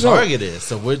 that's a good joke. Target is.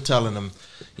 So we're telling them,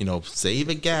 save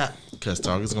a gap, because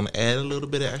Target's going to add a little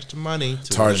bit of extra money to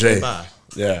Target. Buy.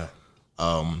 Yeah.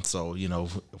 So,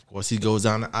 of course, he goes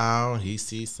down the aisle and he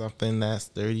sees something that's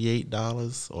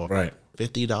 $38 or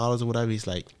 $50 or whatever. He's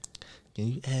like, can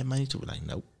you add money to it? Like,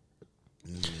 nope.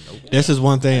 This is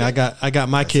one thing I got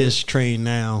my kids trained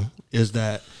now, is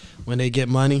that when they get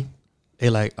money, they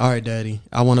like, all right, Daddy,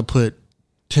 I want to put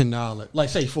 $10, like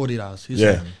say $40. He's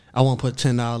like, I want to put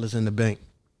 $10 in the bank.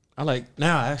 I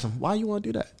ask him, why you want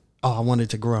to do that? Oh, I want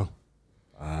it to grow.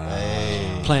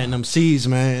 Planting them seeds,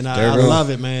 man. I love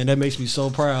it, man. That makes me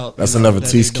so proud. That's another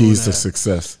Tese keys to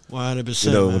success.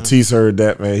 100%. When Tese heard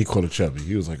that, man, he called a chubby.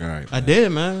 He was like, all right, man. I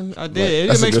did, man. I did.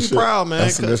 It makes me proud,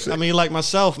 man. I mean, like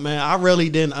myself, man, I really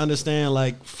didn't understand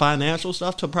like financial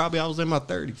stuff till probably I was in my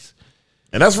 30s.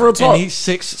 And that's real talk. And he's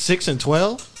 6 and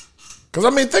 12. Because, I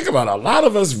mean, think about it. A lot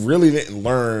of us really didn't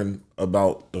learn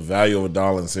about the value of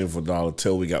 $1 and save for $1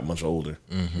 till we got much older.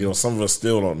 Mm-hmm. Some of us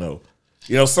still don't know.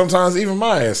 You know, sometimes even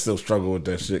my ass still struggle with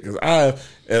that shit because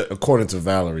according to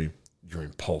Valerie, you're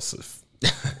impulsive.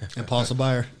 Impulsive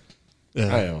buyer.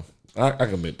 Yeah. I am. I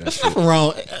can admit that. There's shit. nothing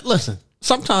wrong. Listen,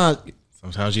 sometimes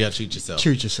you gotta treat yourself.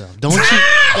 treat yourself. Don't cheat.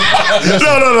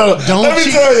 No. Don't Let me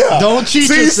cheat. tell y'all. Don't cheat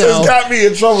Tease yourself. has got me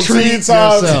in trouble Treat 10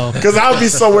 times yourself. because I'll be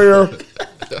somewhere.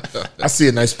 I see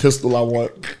a nice pistol I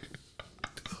want,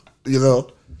 you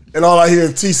know, and all I hear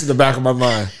is Tease in the back of my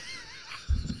mind.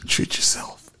 Treat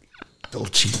yourself.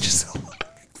 Don't cheat yourself.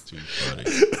 Too funny.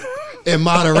 In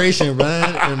moderation,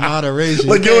 man. In moderation.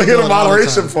 Like, You you'll can't hear do the it all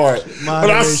moderation time. part. But I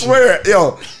Moderation. swear,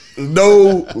 yo,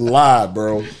 no lie,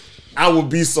 bro. I would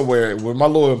be somewhere when my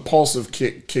little impulsive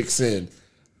kicks in.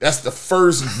 That's the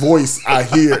first voice I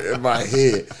hear in my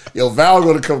head. Yo, Val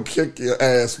gonna come kick your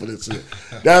ass for this shit.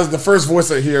 That's the first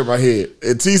voice I hear in my head.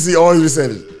 And TC always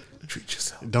said is, treat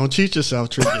yourself. Don't cheat yourself.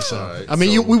 Treat yourself. Right, I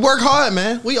mean, so- we work hard,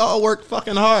 man. We all work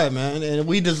fucking hard, man, and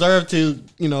we deserve to,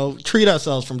 treat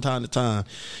ourselves from time to time.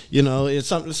 You know, it's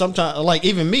something. Sometimes, like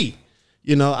even me,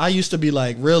 I used to be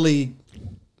like, really,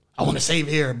 I want to save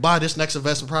here, buy this next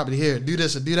investment property here, do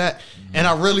this and do that, and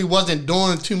I really wasn't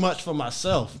doing too much for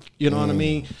myself. You know what I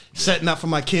mean? Setting up for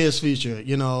my kids' future.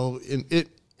 And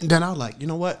then I was like, you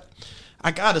know what?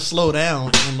 I gotta slow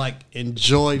down and like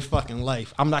enjoy fucking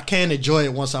life. I can't enjoy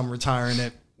it once I'm retiring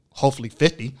at hopefully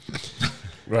 50.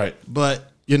 Right.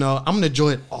 But I'm gonna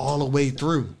enjoy it all the way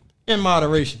through in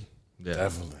moderation. Yeah.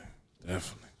 Definitely.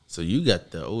 So you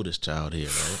got the oldest child here,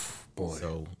 right? Boy.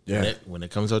 So Yeah. when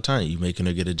it comes to time, you making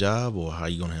her get a job, or how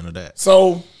you gonna handle that?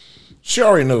 So she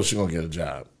already knows she's gonna get a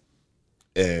job.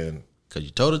 And Because you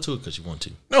told her to, or because you want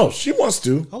to? no, she wants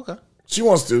to. Okay. She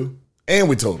wants to. And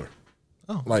we told her.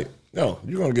 Oh. Like, no,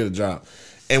 you're going to get a job.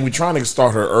 And we're trying to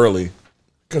start her early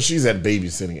because she's at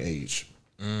babysitting age.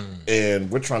 And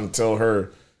we're trying to tell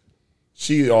her,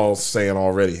 she all saying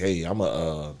already, hey, I'm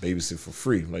a babysit for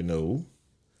free. Like, no,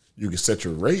 you can set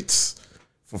your rates.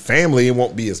 For family, it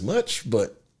won't be as much,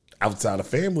 but outside of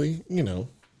family, you're going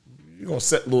to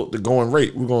set the going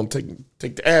rate. We're going to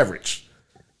take the average.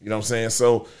 You know what I'm saying?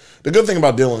 So the good thing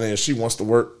about Dylan is she wants to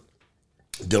work.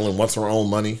 Dylan wants her own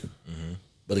money.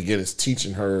 But again, it's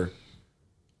teaching her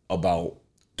about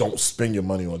don't spend your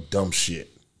money on dumb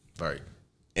shit. Right.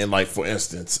 And like, for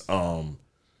instance,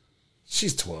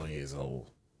 she's 12 years old.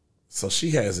 So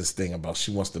she has this thing about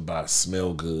she wants to buy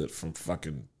smell good from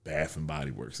fucking Bath and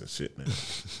Body Works and shit, man.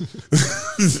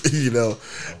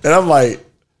 And I'm like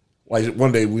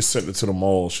one day we sent her to the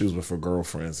mall. She was with her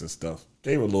girlfriends and stuff.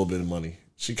 Gave her a little bit of money.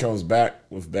 She comes back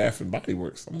with Bath and Body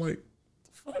Works. I'm like,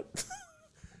 fuck.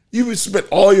 You would spend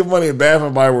all your money at Bath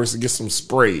and Body Works to get some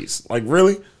sprays. Like,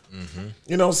 really?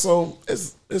 So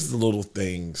it's the little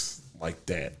things like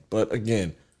that. But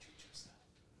again,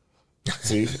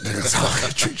 see,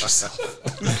 treat yourself.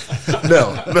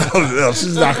 No,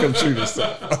 she's not gonna treat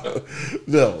herself.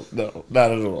 No,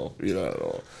 not at all. Not at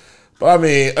all. But I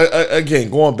mean, again,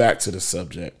 going back to the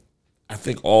subject, I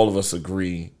think all of us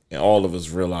agree and all of us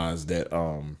realize that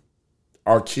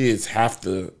our kids have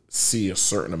to see a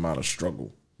certain amount of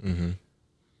struggle.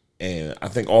 And I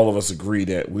think all of us agree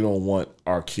that we don't want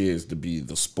our kids to be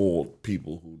the spoiled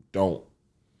people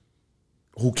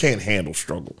who can't handle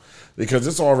struggle, because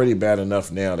it's already bad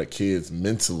enough now that kids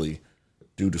mentally,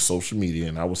 due to social media,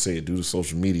 and I would say due to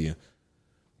social media,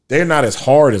 they're not as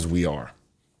hard as we are.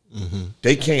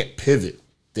 They can't pivot.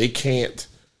 They can't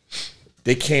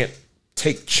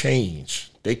take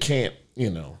change. They can't,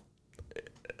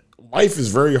 life is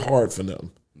very hard for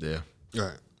them. Yeah.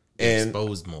 Right. And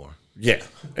Exposed more. yeah,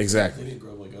 exactly. They didn't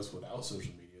grow up like us without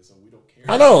social media, so we don't care.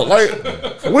 I know, like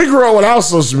we grew up without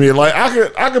social media. Like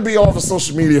I could be off of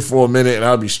social media for a minute and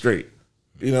I'll be straight.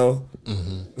 As long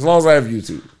as I have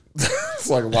YouTube,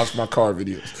 so I can watch my car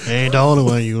videos. Ain't the only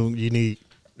one you need.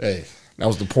 Hey, that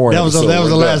was the porn. That was episode the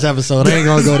right last there. episode. I ain't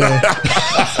gonna go there.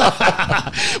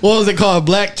 What was it called?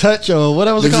 Black Touch or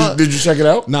whatever was it called? Did you check it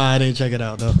out? Nah, I didn't check it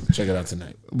out though. Check it out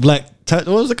tonight. Black Touch.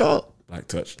 What was it called?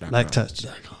 BlackTouch.com.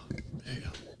 BlackTouch.com.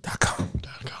 .com.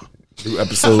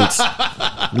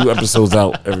 New episodes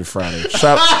out every Friday.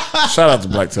 Shout out to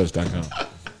BlackTouch.com.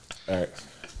 All right.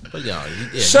 But yeah,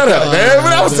 Shut up, man.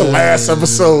 That was the last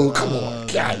episode. Come on.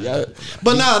 God, yeah.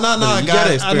 But no, you gotta guys.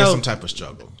 I experience know. some type of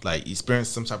struggle. Like experience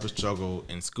some type of struggle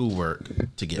in schoolwork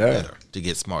to get Yeah. better, to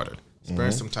get smarter.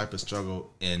 Experience some type of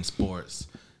struggle in sports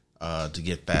to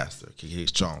get faster, to get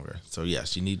stronger. So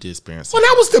yes, you need to experience. Well,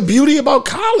 that was the beauty about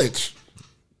college.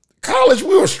 College,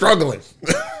 we were struggling.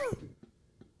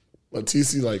 But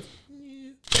TC, like,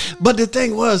 But the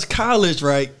thing was, college,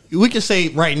 right? We can say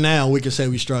right now, we can say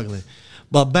we're struggling.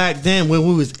 But back then, when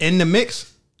we was in the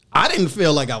mix, I didn't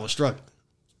feel like I was struggling.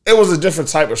 it was a different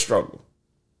type of struggle.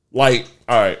 Like,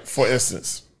 all right, for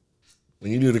instance,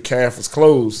 when you do the calf is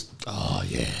closed. Oh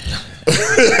yeah.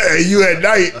 And you at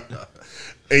night.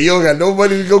 And you don't got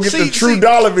nobody to go get the true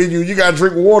dollar menu. You got to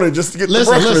drink water just to get the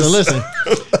breakfast. Listen.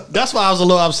 That's why I was a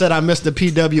little upset. I missed the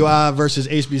PWI versus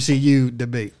HBCU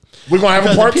debate. We're going to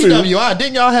have a part two. PWI,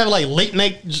 didn't y'all have like late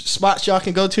night spots y'all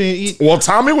can go to and eat? Well,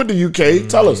 Tommy with the UK,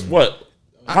 tell us what.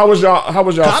 How was y'all food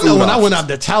I know when I options? went out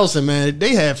to Towson, man,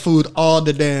 they had food all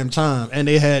the damn time, and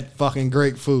they had fucking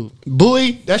great food.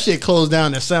 Bowie, that shit closed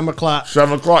down at 7 o'clock.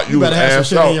 7 o'clock, You better have some assed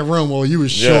shit out. in your room or you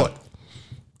was Yeah. short.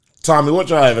 Tommy, what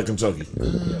y'all have in Kentucky?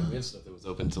 Yeah, we had stuff that was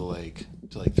open till like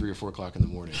 3 or 4 o'clock in the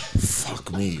morning.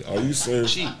 Fuck me. Are you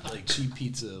serious? Cheap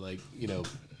pizza, like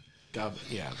God,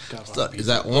 So, is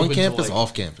that on campus or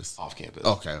off campus? Off campus.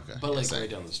 Okay. But like Same. right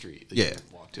down the street. Yeah. You can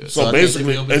walk to it. So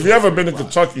basically, if you ever been to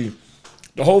Kentucky,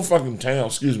 the whole fucking town,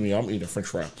 excuse me, I'm eating French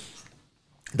fry.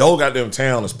 The whole goddamn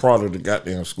town is part of the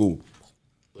goddamn school.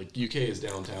 like UK is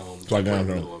downtown. It's like right in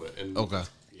the downtown. middle of it. And Okay.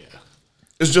 Yeah.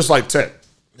 It's just like Tech.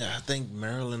 Yeah, I think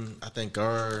Maryland. I think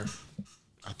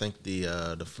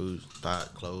the food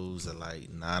spot closed at like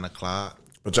 9 o'clock.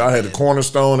 But y'all had the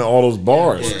Cornerstone and all those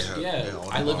bars. Yeah. all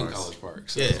the I live in bars. College Park.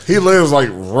 So Yeah, He lives like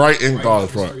right in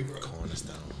College Park.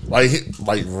 Cornerstone. Like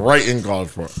right in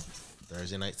College Park.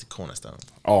 Thursday nights at Cornerstone.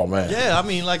 Oh man. Yeah, I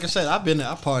mean, like I said, I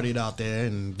partied out there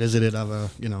and visited other,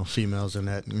 females in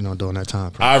that, during that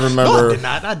time. I remember. No,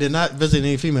 I did not visit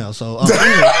any females. So I was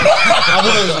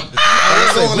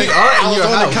on the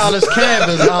college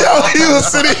campus. He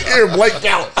was sitting here blanked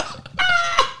out.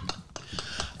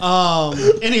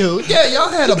 Anywho, yeah, y'all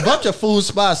had a bunch of food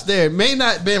spots there. It may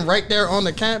not been right there on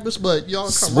the campus, but y'all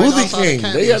come right Smoothie outside King. the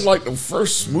campus. They had like the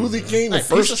first Smoothie King, the Like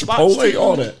first pizza spots, Chipotle, too.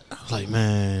 all that. I was like,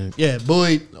 man, yeah,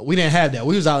 boy, we didn't have that.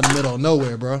 We was out in the middle of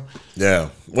nowhere, bro. Yeah,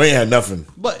 we ain't had nothing.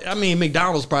 But I mean,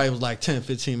 McDonald's probably was like 10,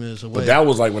 15 minutes away. But that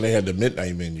was like when they had the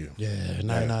midnight menu. yeah,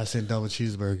 99-cent double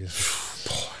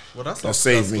cheeseburgers. Well, that's That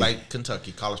saved me. Like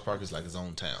Kentucky, College Park is like its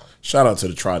own town. Shout out to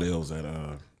the Tridales at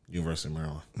University of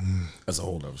Maryland. That's a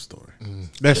whole other story.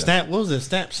 That stamp, what was it?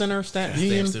 Stamp Center, Stamp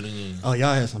Union. Student Union. Oh,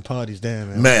 y'all had some parties there,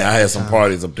 man. Man, I had some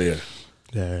parties up there.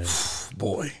 Yeah.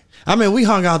 Boy, I mean, we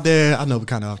hung out there. I know we're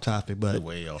kind of off topic, but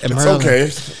Way off. in it's Maryland, okay.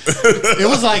 It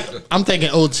was like, I'm thinking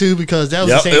 02 because that was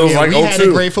Yep, the it same was year. like We had a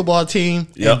 02. great football team,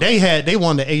 Yep. and they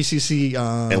won the ACC.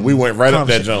 And we went right up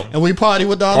that jump. And we partied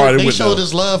with all Partied They with showed them.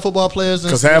 us love, football players.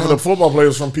 Because half of the football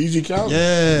players from PG County.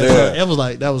 Yeah, it was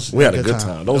like, that was We had a good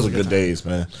time. Those were good days,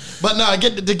 man. But no,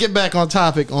 to get back on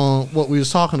topic on what we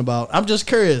was talking about, I'm just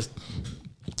curious,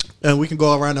 and we can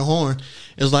go around the horn.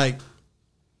 It's like,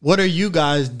 what are you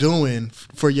guys doing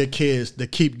for your kids to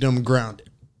keep them grounded?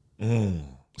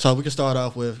 So we can start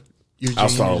off with Eugene I'll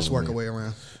and start just with work me. our way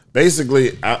around.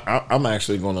 Basically, I'm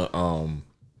actually gonna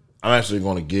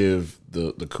give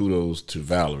the kudos to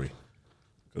Valerie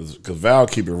because Val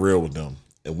keep it real with them.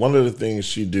 And one of the things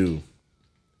she do,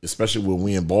 especially when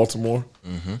we in Baltimore,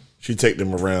 she take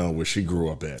them around where she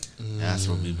grew up at. That's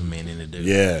what we've been meaning to do.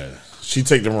 Yeah, she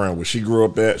take them around where she grew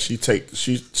up at. She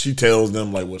tells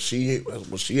them like what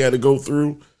she had to go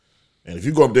through. And if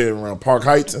you go up there around Park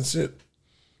Heights and shit,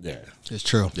 yeah, It's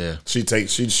true. Yeah. she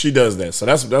does that. So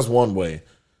that's one way.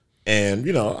 And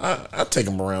I take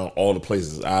them around all the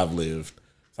places I've lived.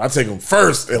 So I take them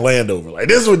first in Landover. Like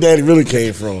this is where Daddy really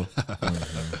came from.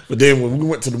 But then when we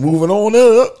went to the moving on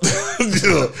up, this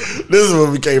is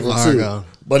where we came from too. God.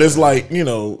 But it's like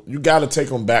you got to take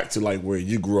them back to like where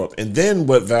you grew up. And then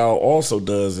what Val also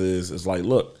does is like,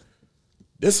 look,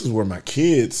 this is where my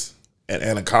kids at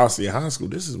Anacostia High School.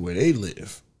 This is where they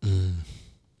live.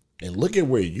 And look at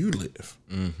where you live.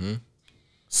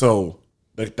 So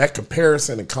that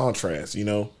comparison and contrast,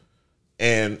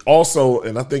 and also,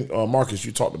 and I think Marcus,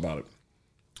 you talked about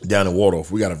it down in Waldorf.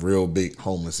 We got a real big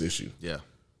homeless issue, Yeah.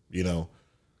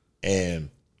 and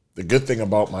the good thing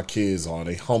about my kids are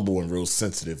they humble and real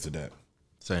sensitive to that,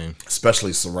 Same.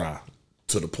 especially Sarai,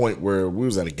 to the point where we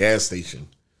was at a gas station.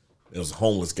 There was a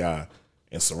homeless guy,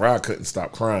 and Sarai couldn't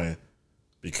stop crying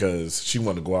because she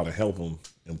wanted to go out and help him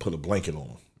and put a blanket on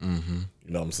him.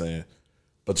 You know what I'm saying?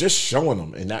 But just showing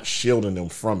them and not shielding them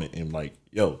from it and like,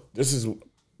 yo, this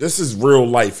is real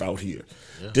life out here.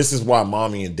 Yeah. This is why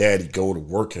mommy and daddy go to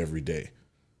work every day.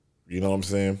 You know what I'm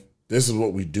saying? This is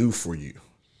what we do for you.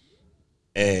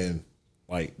 And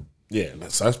like, yeah,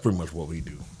 that's pretty much what we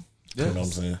do. Yeah. You know what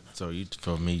I'm saying? So you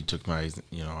took my,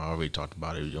 I already talked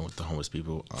about it with the homeless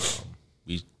people.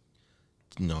 We,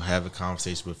 have a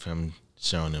conversation with him,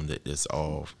 showing them that it's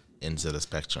all ends of the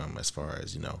spectrum as far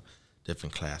as,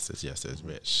 different classes. Yes, there's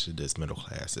rich, there's middle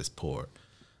class, there's poor.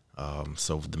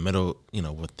 So the middle,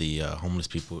 with the homeless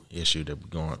people issue that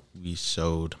we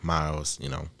showed Miles,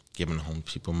 giving home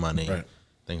people money, Right.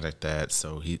 things like that.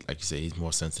 So he, like you said, he's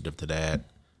more sensitive to that.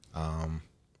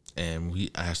 And we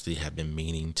actually have been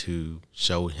meaning to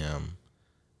show him,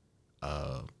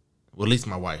 well, at least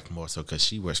my wife more so because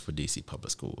she works for DC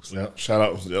Public Schools. Yep. Shout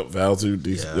out Val to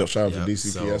DC. Yeah, Shout out yeah. to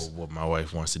DCPS. So what my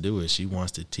wife wants to do is she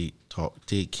wants to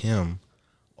take him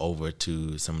over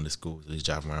to some of the schools that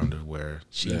drive around to where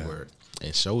she worked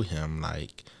and show him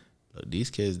like, look, these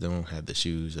kids don't have the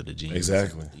shoes or the jeans.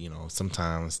 Exactly. You know,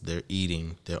 sometimes they're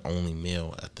eating their only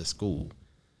meal at the school.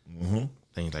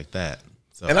 Things like that.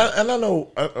 So, And I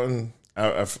know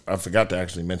I forgot to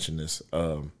actually mention this.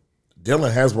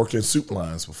 Dylan has worked in soup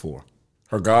lines before.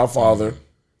 Her godfather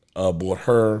bought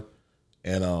her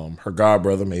and her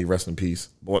godbrother, may he rest in peace,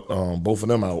 bought both of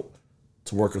them out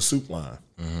to work a soup line.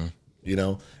 You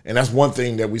know, and that's one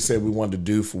thing that we said we wanted to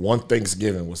do for one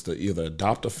Thanksgiving was to either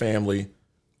adopt a family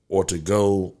or to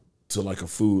go to like a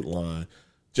food line,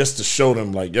 just to show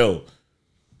them like, yo,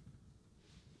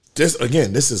 this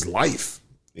is life.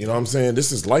 You know what I'm saying?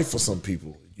 This is life for some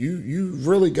people. You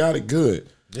really got it good.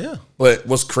 yeah. But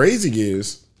what's crazy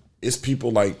is it's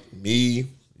people like me,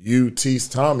 you, Tease,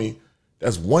 Tommy,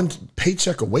 that's one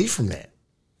paycheck away from that.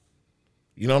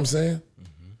 You know what I'm saying?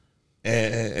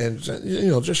 And you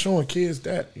know, just showing kids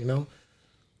that, you know.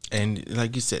 And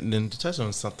like you said, and then to touch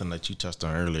on something that you touched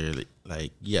on earlier,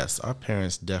 like yes, our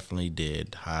parents definitely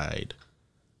did hide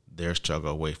their struggle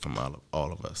away from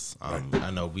all of us. I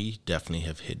know we definitely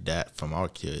have hit that from our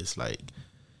kids. Like,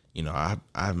 you know, I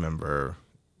remember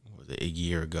a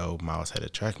year ago, Miles had a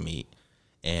track meet,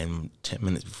 and 10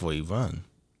 minutes before he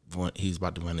was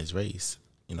about to run his race.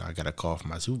 You know, I got a call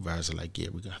from my supervisor like, yeah,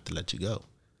 we're gonna have to let you go.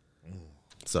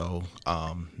 So,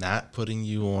 not putting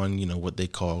you on, you know, what they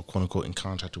call, quote unquote, in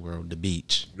contractor world, the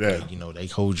beach. Yeah. Like, you know, they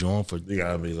hold you on for. You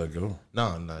gotta be let go.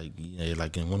 No, like, you know,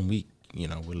 like in 1 week, you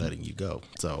know, we're letting you go.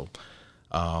 So,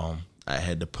 I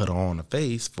had to put on a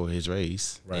face for his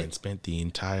race and spent the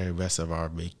entire rest of our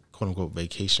quote unquote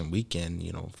vacation weekend,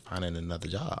 you know, finding another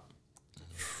job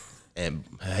and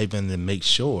having to make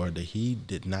sure that he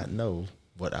did not know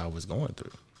what I was going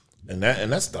through. And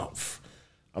that's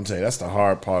I'm telling you, that's the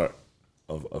hard part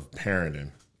of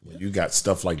parenting. When you got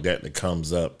stuff like that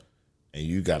comes up and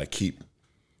you got to keep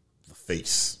the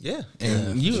face. Yeah.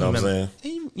 And you know what I'm saying?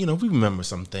 And, you know, we remember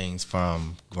some things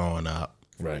from growing up.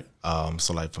 Right.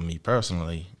 So like for me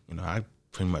personally, you know, I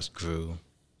pretty much grew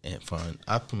in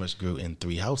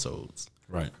 3 households.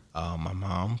 Right. My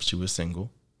mom, she was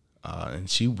single, and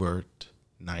she worked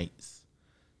nights.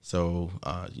 So,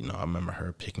 you know, I remember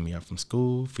her picking me up from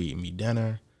school, feeding me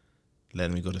dinner,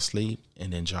 letting me go to sleep,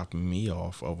 and then dropping me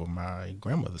off over my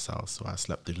grandmother's house. So I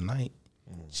slept through the night.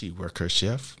 She worked her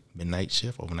shift, midnight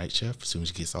shift, overnight shift. As soon as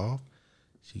she gets off,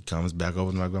 she comes back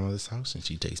over to my grandmother's house, and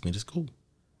she takes me to school.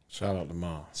 Shout out to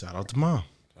mom. Shout out to mom.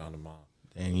 Shout out to mom.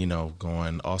 And, you know,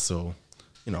 going also,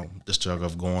 you know, the struggle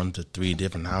of going to 3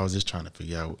 different houses, trying to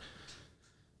figure out,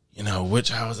 you know, which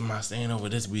house am I staying over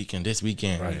this weekend,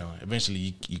 Right. You know,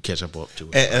 eventually you catch up to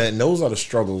it. And those are the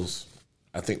struggles.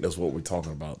 I think that's what we're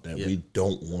talking about, that we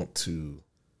don't want to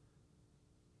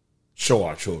show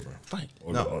our children. Right.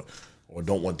 Or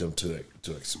don't want them to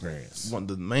experience.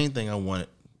 The main thing I wanted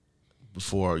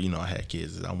before, you know, I had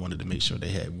kids is I wanted to make sure they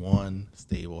had one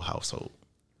stable household.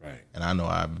 Right. And I know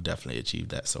I've definitely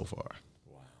achieved that so far.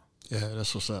 Yeah,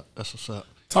 that's what's up. That's what's up.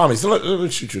 Tommy, so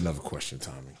let's shoot you another question,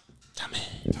 Tommy. Tommy.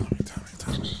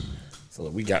 So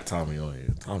look, we got Tommy on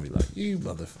here. Tommy like, you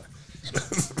motherfucker.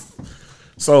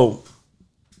 So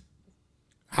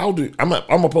I'm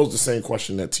gonna pose the same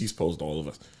question that T's posed to all of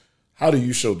us. How do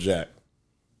you show Jack?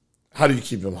 How do you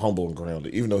keep him humble and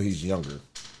grounded, even though he's younger?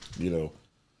 You know,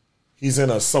 he's in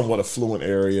a somewhat affluent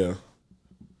area.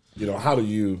 You know, how do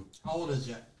you? How old is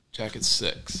Jack? Jack is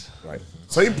 6. Right.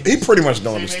 So he pretty much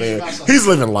don't understand. He's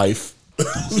living life.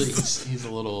 So he's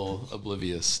a little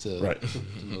oblivious to Right. to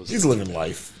most He's living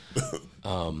life.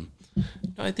 No,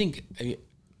 I think you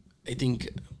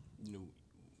know,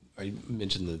 I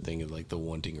mentioned the thing of like the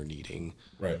wanting or needing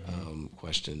Right.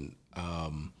 question.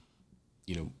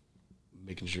 You know,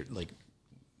 making sure like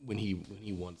when he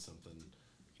wants something,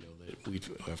 you know,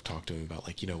 that I've talked to him about,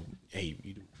 like, you know, hey,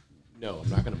 no, I'm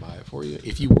not going to buy it for you.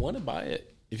 If you want to buy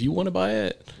it,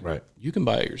 Right. you can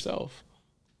buy it yourself.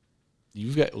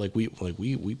 You've got we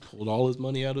pulled all his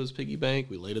money out of his piggy bank.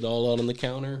 We laid it all out on the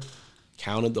counter,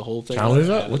 counted the whole thing. Counted it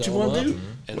up. added What you want to do?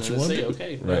 And What then you want say, to do?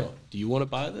 okay, Right. no, do you want to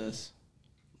buy this?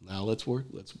 Now let's work.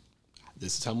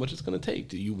 This is how much it's going to take.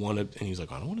 Do you want to? And he's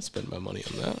like, I don't want to spend my money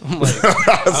on that. I'm like,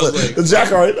 I was like,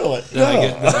 Jack already know it.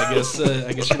 I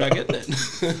guess you're not getting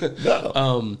it.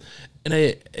 No.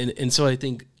 And so I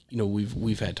think, you know,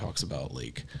 we've had talks about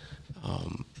like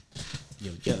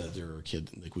there were a kid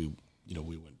like we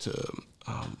went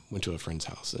to a friend's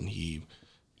house, and he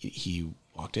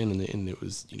walked in, and it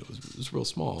was it was real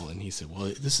small, and he said,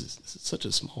 well, this is such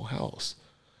a small house.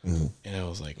 And I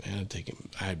was like, man,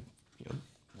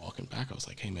 walking back, I was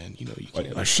like, hey man, you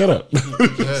can't shut up. You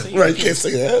can't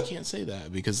say that. You can't say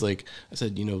that, because like I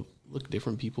said, look,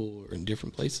 different people are in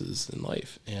different places in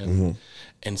life, and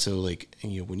so like,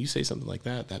 when you say something like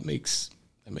that, that makes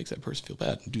that person feel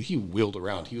bad. Dude, he wheeled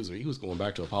around. He was going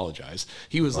back to apologize.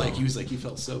 He was like he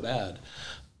felt so bad.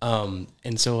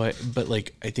 And so I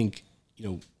think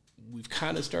we've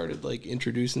kind of started like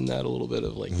introducing that a little bit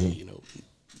of like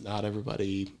not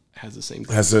everybody has the same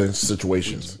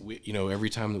situations. Every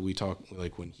time that we talk,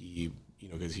 like when he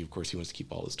because he wants to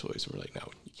keep all his toys, and we're like, no,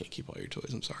 you can't keep all your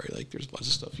toys. I'm sorry, like there's a bunch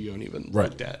of stuff you haven't even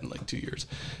looked at in like 2 years.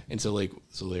 And so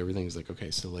everything's like,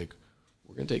 okay, so like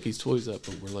we're gonna take these toys up,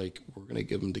 but we're gonna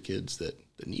give them to kids that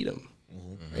need them,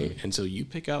 right? And so you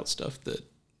pick out stuff that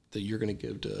you're gonna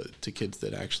give to kids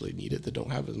that actually need it, that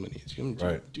don't have as many as you.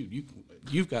 Right, dude,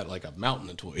 you've got like a mountain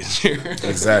of toys here.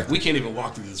 Exactly. We can't even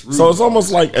walk through this room. So it's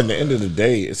almost like at the end of the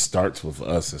day, it starts with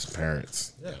us as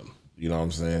parents. Yeah, you know what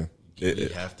I'm saying? You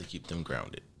have to keep them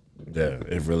grounded. Yeah,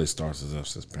 it really starts with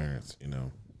us as parents.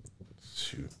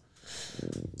 Shoot,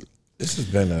 this has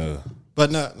been a. I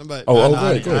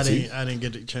didn't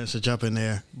get the chance to jump in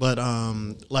there. But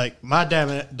like my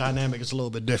dynamic is a little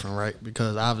bit different, right?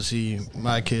 Because obviously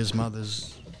my kids'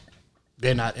 mothers,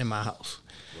 they're not in my house.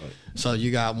 Right. So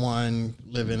you got one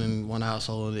living in one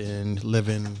household and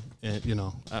living in,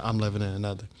 I'm living in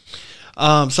another.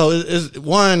 So it's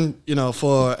one,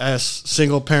 for as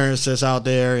single parents that's out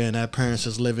there and that parents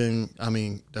that's living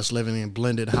in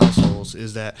blended households,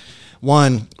 is that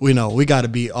one, we got to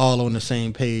be all on the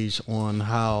same page on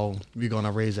how we're going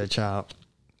to raise that child.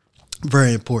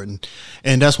 Very important.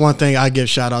 And that's one thing I give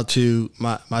shout out to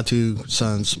my two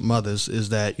sons' mothers, is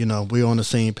that, we're on the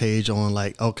same page on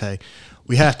like, okay,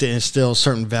 we have to instill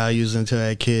certain values into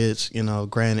our kids.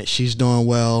 Granted, she's doing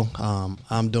well,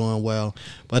 I'm doing well,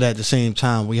 but at the same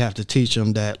time, we have to teach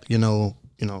them that,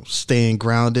 staying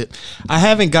grounded. I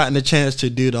haven't gotten a chance to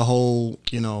do the whole,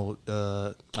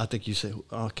 I think you said,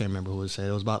 I can't remember who it said.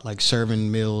 It was about like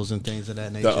serving meals and things of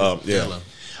that nature.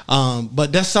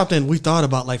 But that's something we thought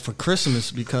about like for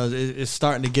Christmas, because it's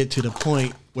starting to get to the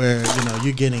point where,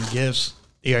 you're getting gifts.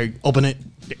 You open it,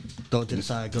 go to the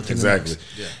side, go to the next.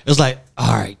 Yeah. It's like,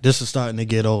 all right, this is starting to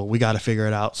get old. We got to figure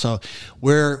it out. So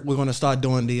we're going to start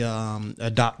doing the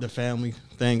adopt a family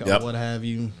thing or what have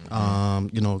you.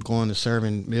 Going to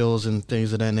serving meals and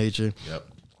things of that nature. Yep.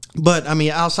 But I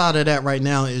mean, outside of that, right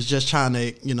now is just trying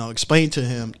to explain to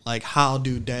him like, how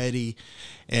do daddy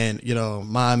and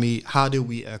mommy, how do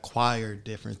we acquire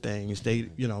different things? They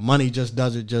money just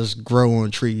doesn't just grow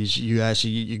on trees.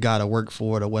 You got to work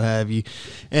for it or what have you.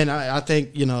 And I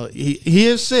think he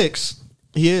is 6.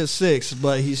 He is 6,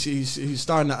 but he's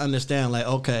starting to understand like,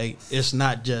 okay, it's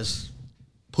not just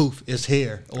poof, it's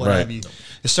here or what have you.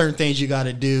 There's certain things you got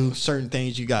to do, certain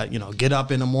things you got, get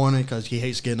up in the morning, because he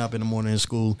hates getting up in the morning in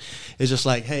school. It's just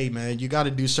like, hey, man, you got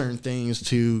to do certain things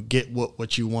to get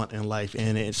what you want in life.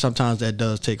 And sometimes that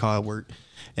does take hard work.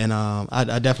 And I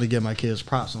definitely give my kids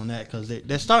props on that, because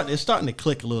it's starting to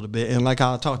click a little bit. And like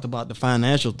how I talked about the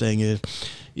financial thing is,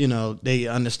 they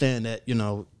understand that,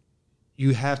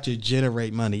 you have to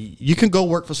generate money. You can go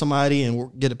work for somebody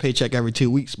and get a paycheck every 2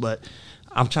 weeks, but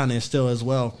I'm trying to instill as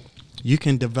well, you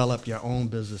can develop your own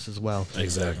business as well.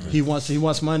 Exactly. He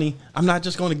wants money. I'm not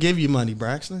just going to give you money,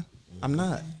 Braxton. I'm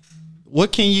not.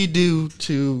 What can you do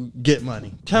to get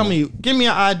money? Give me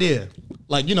an idea.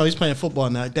 Like, he's playing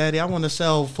football now. Daddy, I want to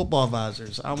sell football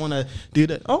visors. I want to do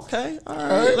that. Okay, all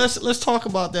right. Let's talk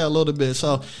about that a little bit.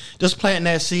 So just planting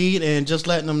that seed and just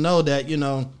letting them know that,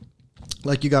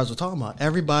 like you guys were talking about,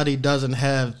 everybody doesn't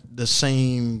have the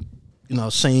same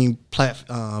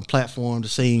platform, the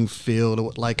same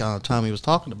field, like Tommy was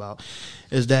talking about,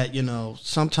 is that,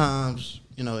 sometimes,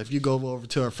 if you go over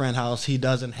to a friend's house, he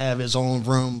doesn't have his own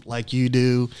room like you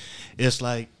do. It's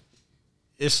like,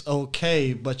 it's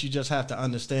okay, but you just have to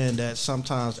understand that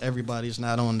sometimes everybody's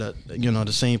not on the,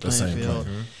 the same playing field.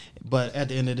 But at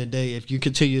the end of the day, if you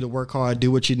continue to work hard, do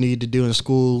what you need to do in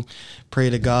school, pray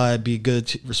to God, be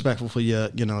good, respectful for your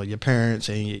parents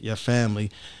and your family,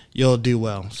 you'll do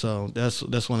well. So that's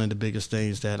one of the biggest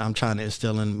things that I'm trying to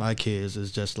instill in my kids,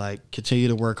 is just like, continue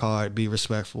to work hard, be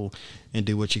respectful, and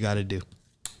do what you got to do.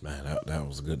 Man, that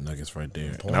was good nuggets right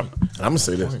there. And I'm gonna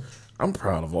say this: I'm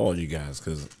proud of all you guys,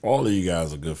 because all of you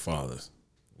guys are good fathers.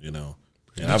 And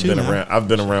I've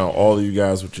been around all of you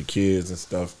guys with your kids and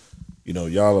stuff.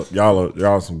 Y'all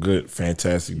are some good,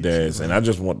 fantastic dads, and I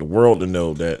just want the world to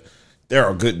know that there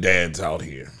are good dads out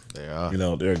here. They are. You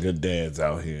know, there are good dads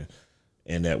out here.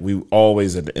 And that we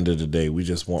always, at the end of the day, we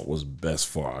just want what's best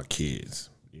for our kids,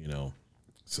 you know.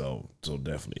 So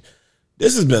definitely.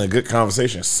 This has been a good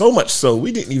conversation. So much so,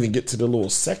 we didn't even get to the little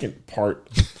second part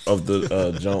of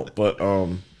the jump. But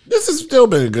this has still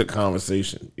been a good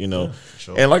conversation, you know. Yeah,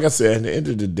 sure. And like I said, at the end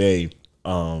of the day,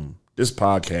 this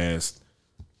podcast,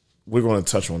 we're going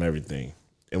to touch on everything.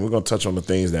 And we're going to touch on the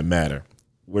things that matter.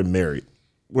 We're married.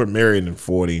 We're married in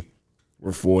 40.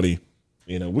 We're 40.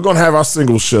 You know, we're going to have our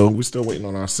singles show. We're still waiting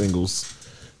on our singles.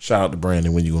 Shout out to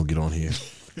Brandon. When you going to get on here?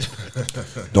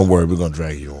 Don't worry. We're going to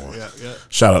drag you on. Yeah.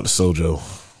 Shout out to Sojo.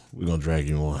 We're going to drag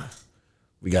you on.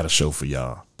 We got a show for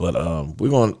y'all. But we're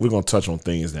going to touch on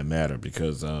things that matter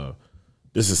because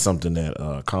this is something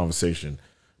that conversation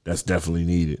that's definitely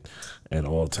needed at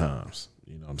all times.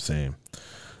 You know what I'm saying?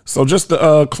 So just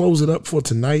to close it up for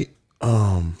tonight,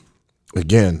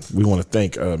 again, we want to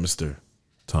thank Mr.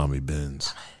 Tommy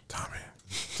Benz. Tommy,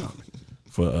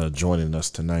 for joining us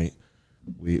tonight.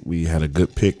 We had a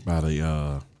good pick by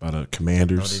the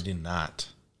Commanders. No, they did not.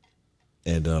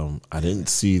 And I didn't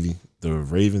see the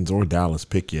Ravens or Dallas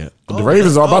pick yet. The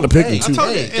Ravens are about to pick them too.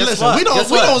 Hey, listen, we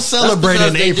don't celebrate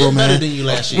in April, man.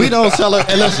 We don't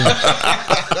celebrate. Listen,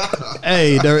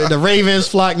 hey, the Ravens,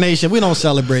 Flock Nation, we don't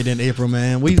celebrate in April,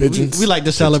 man. We like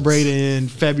to celebrate in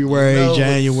February,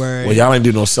 January. Well, y'all ain't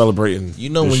do no celebrating. You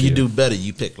know, when you do better,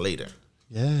 you pick later.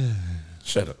 Yeah.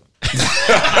 Shut up.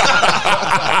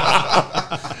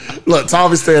 Look,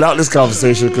 Tommy stayed out this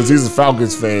conversation because he's a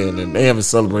Falcons fan and they haven't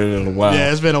celebrated in a while.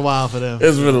 Yeah, it's been a while for them.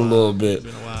 It's been a little bit. It's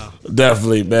been a while.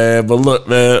 Definitely, man. But look,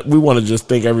 man, we want to just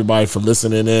thank everybody for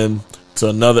listening in to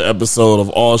another episode of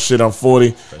All Shit on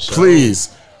 40. Sure.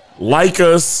 Please like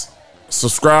us,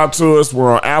 subscribe to us.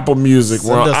 We're on Apple Music.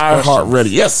 We're on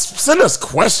iHeartRadio. Yes, send us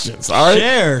questions. All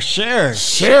right, share it.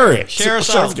 Share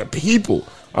us with your people.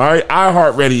 All right,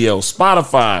 iHeartRadio,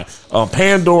 Spotify,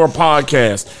 Pandora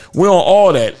Podcast. We're on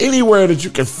all that. Anywhere that you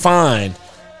can find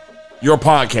your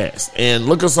podcast. And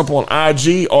look us up on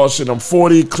IG, All Shit on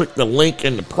 40. Click the link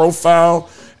in the profile,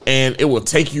 and it will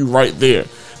take you right there.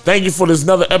 Thank you for this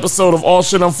another episode of All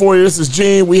Shit on 40. This is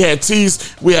Gene. We had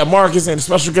Tese. We had Marcus and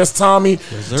special guest Tommy.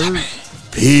 Yes, sir.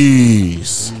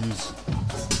 Peace.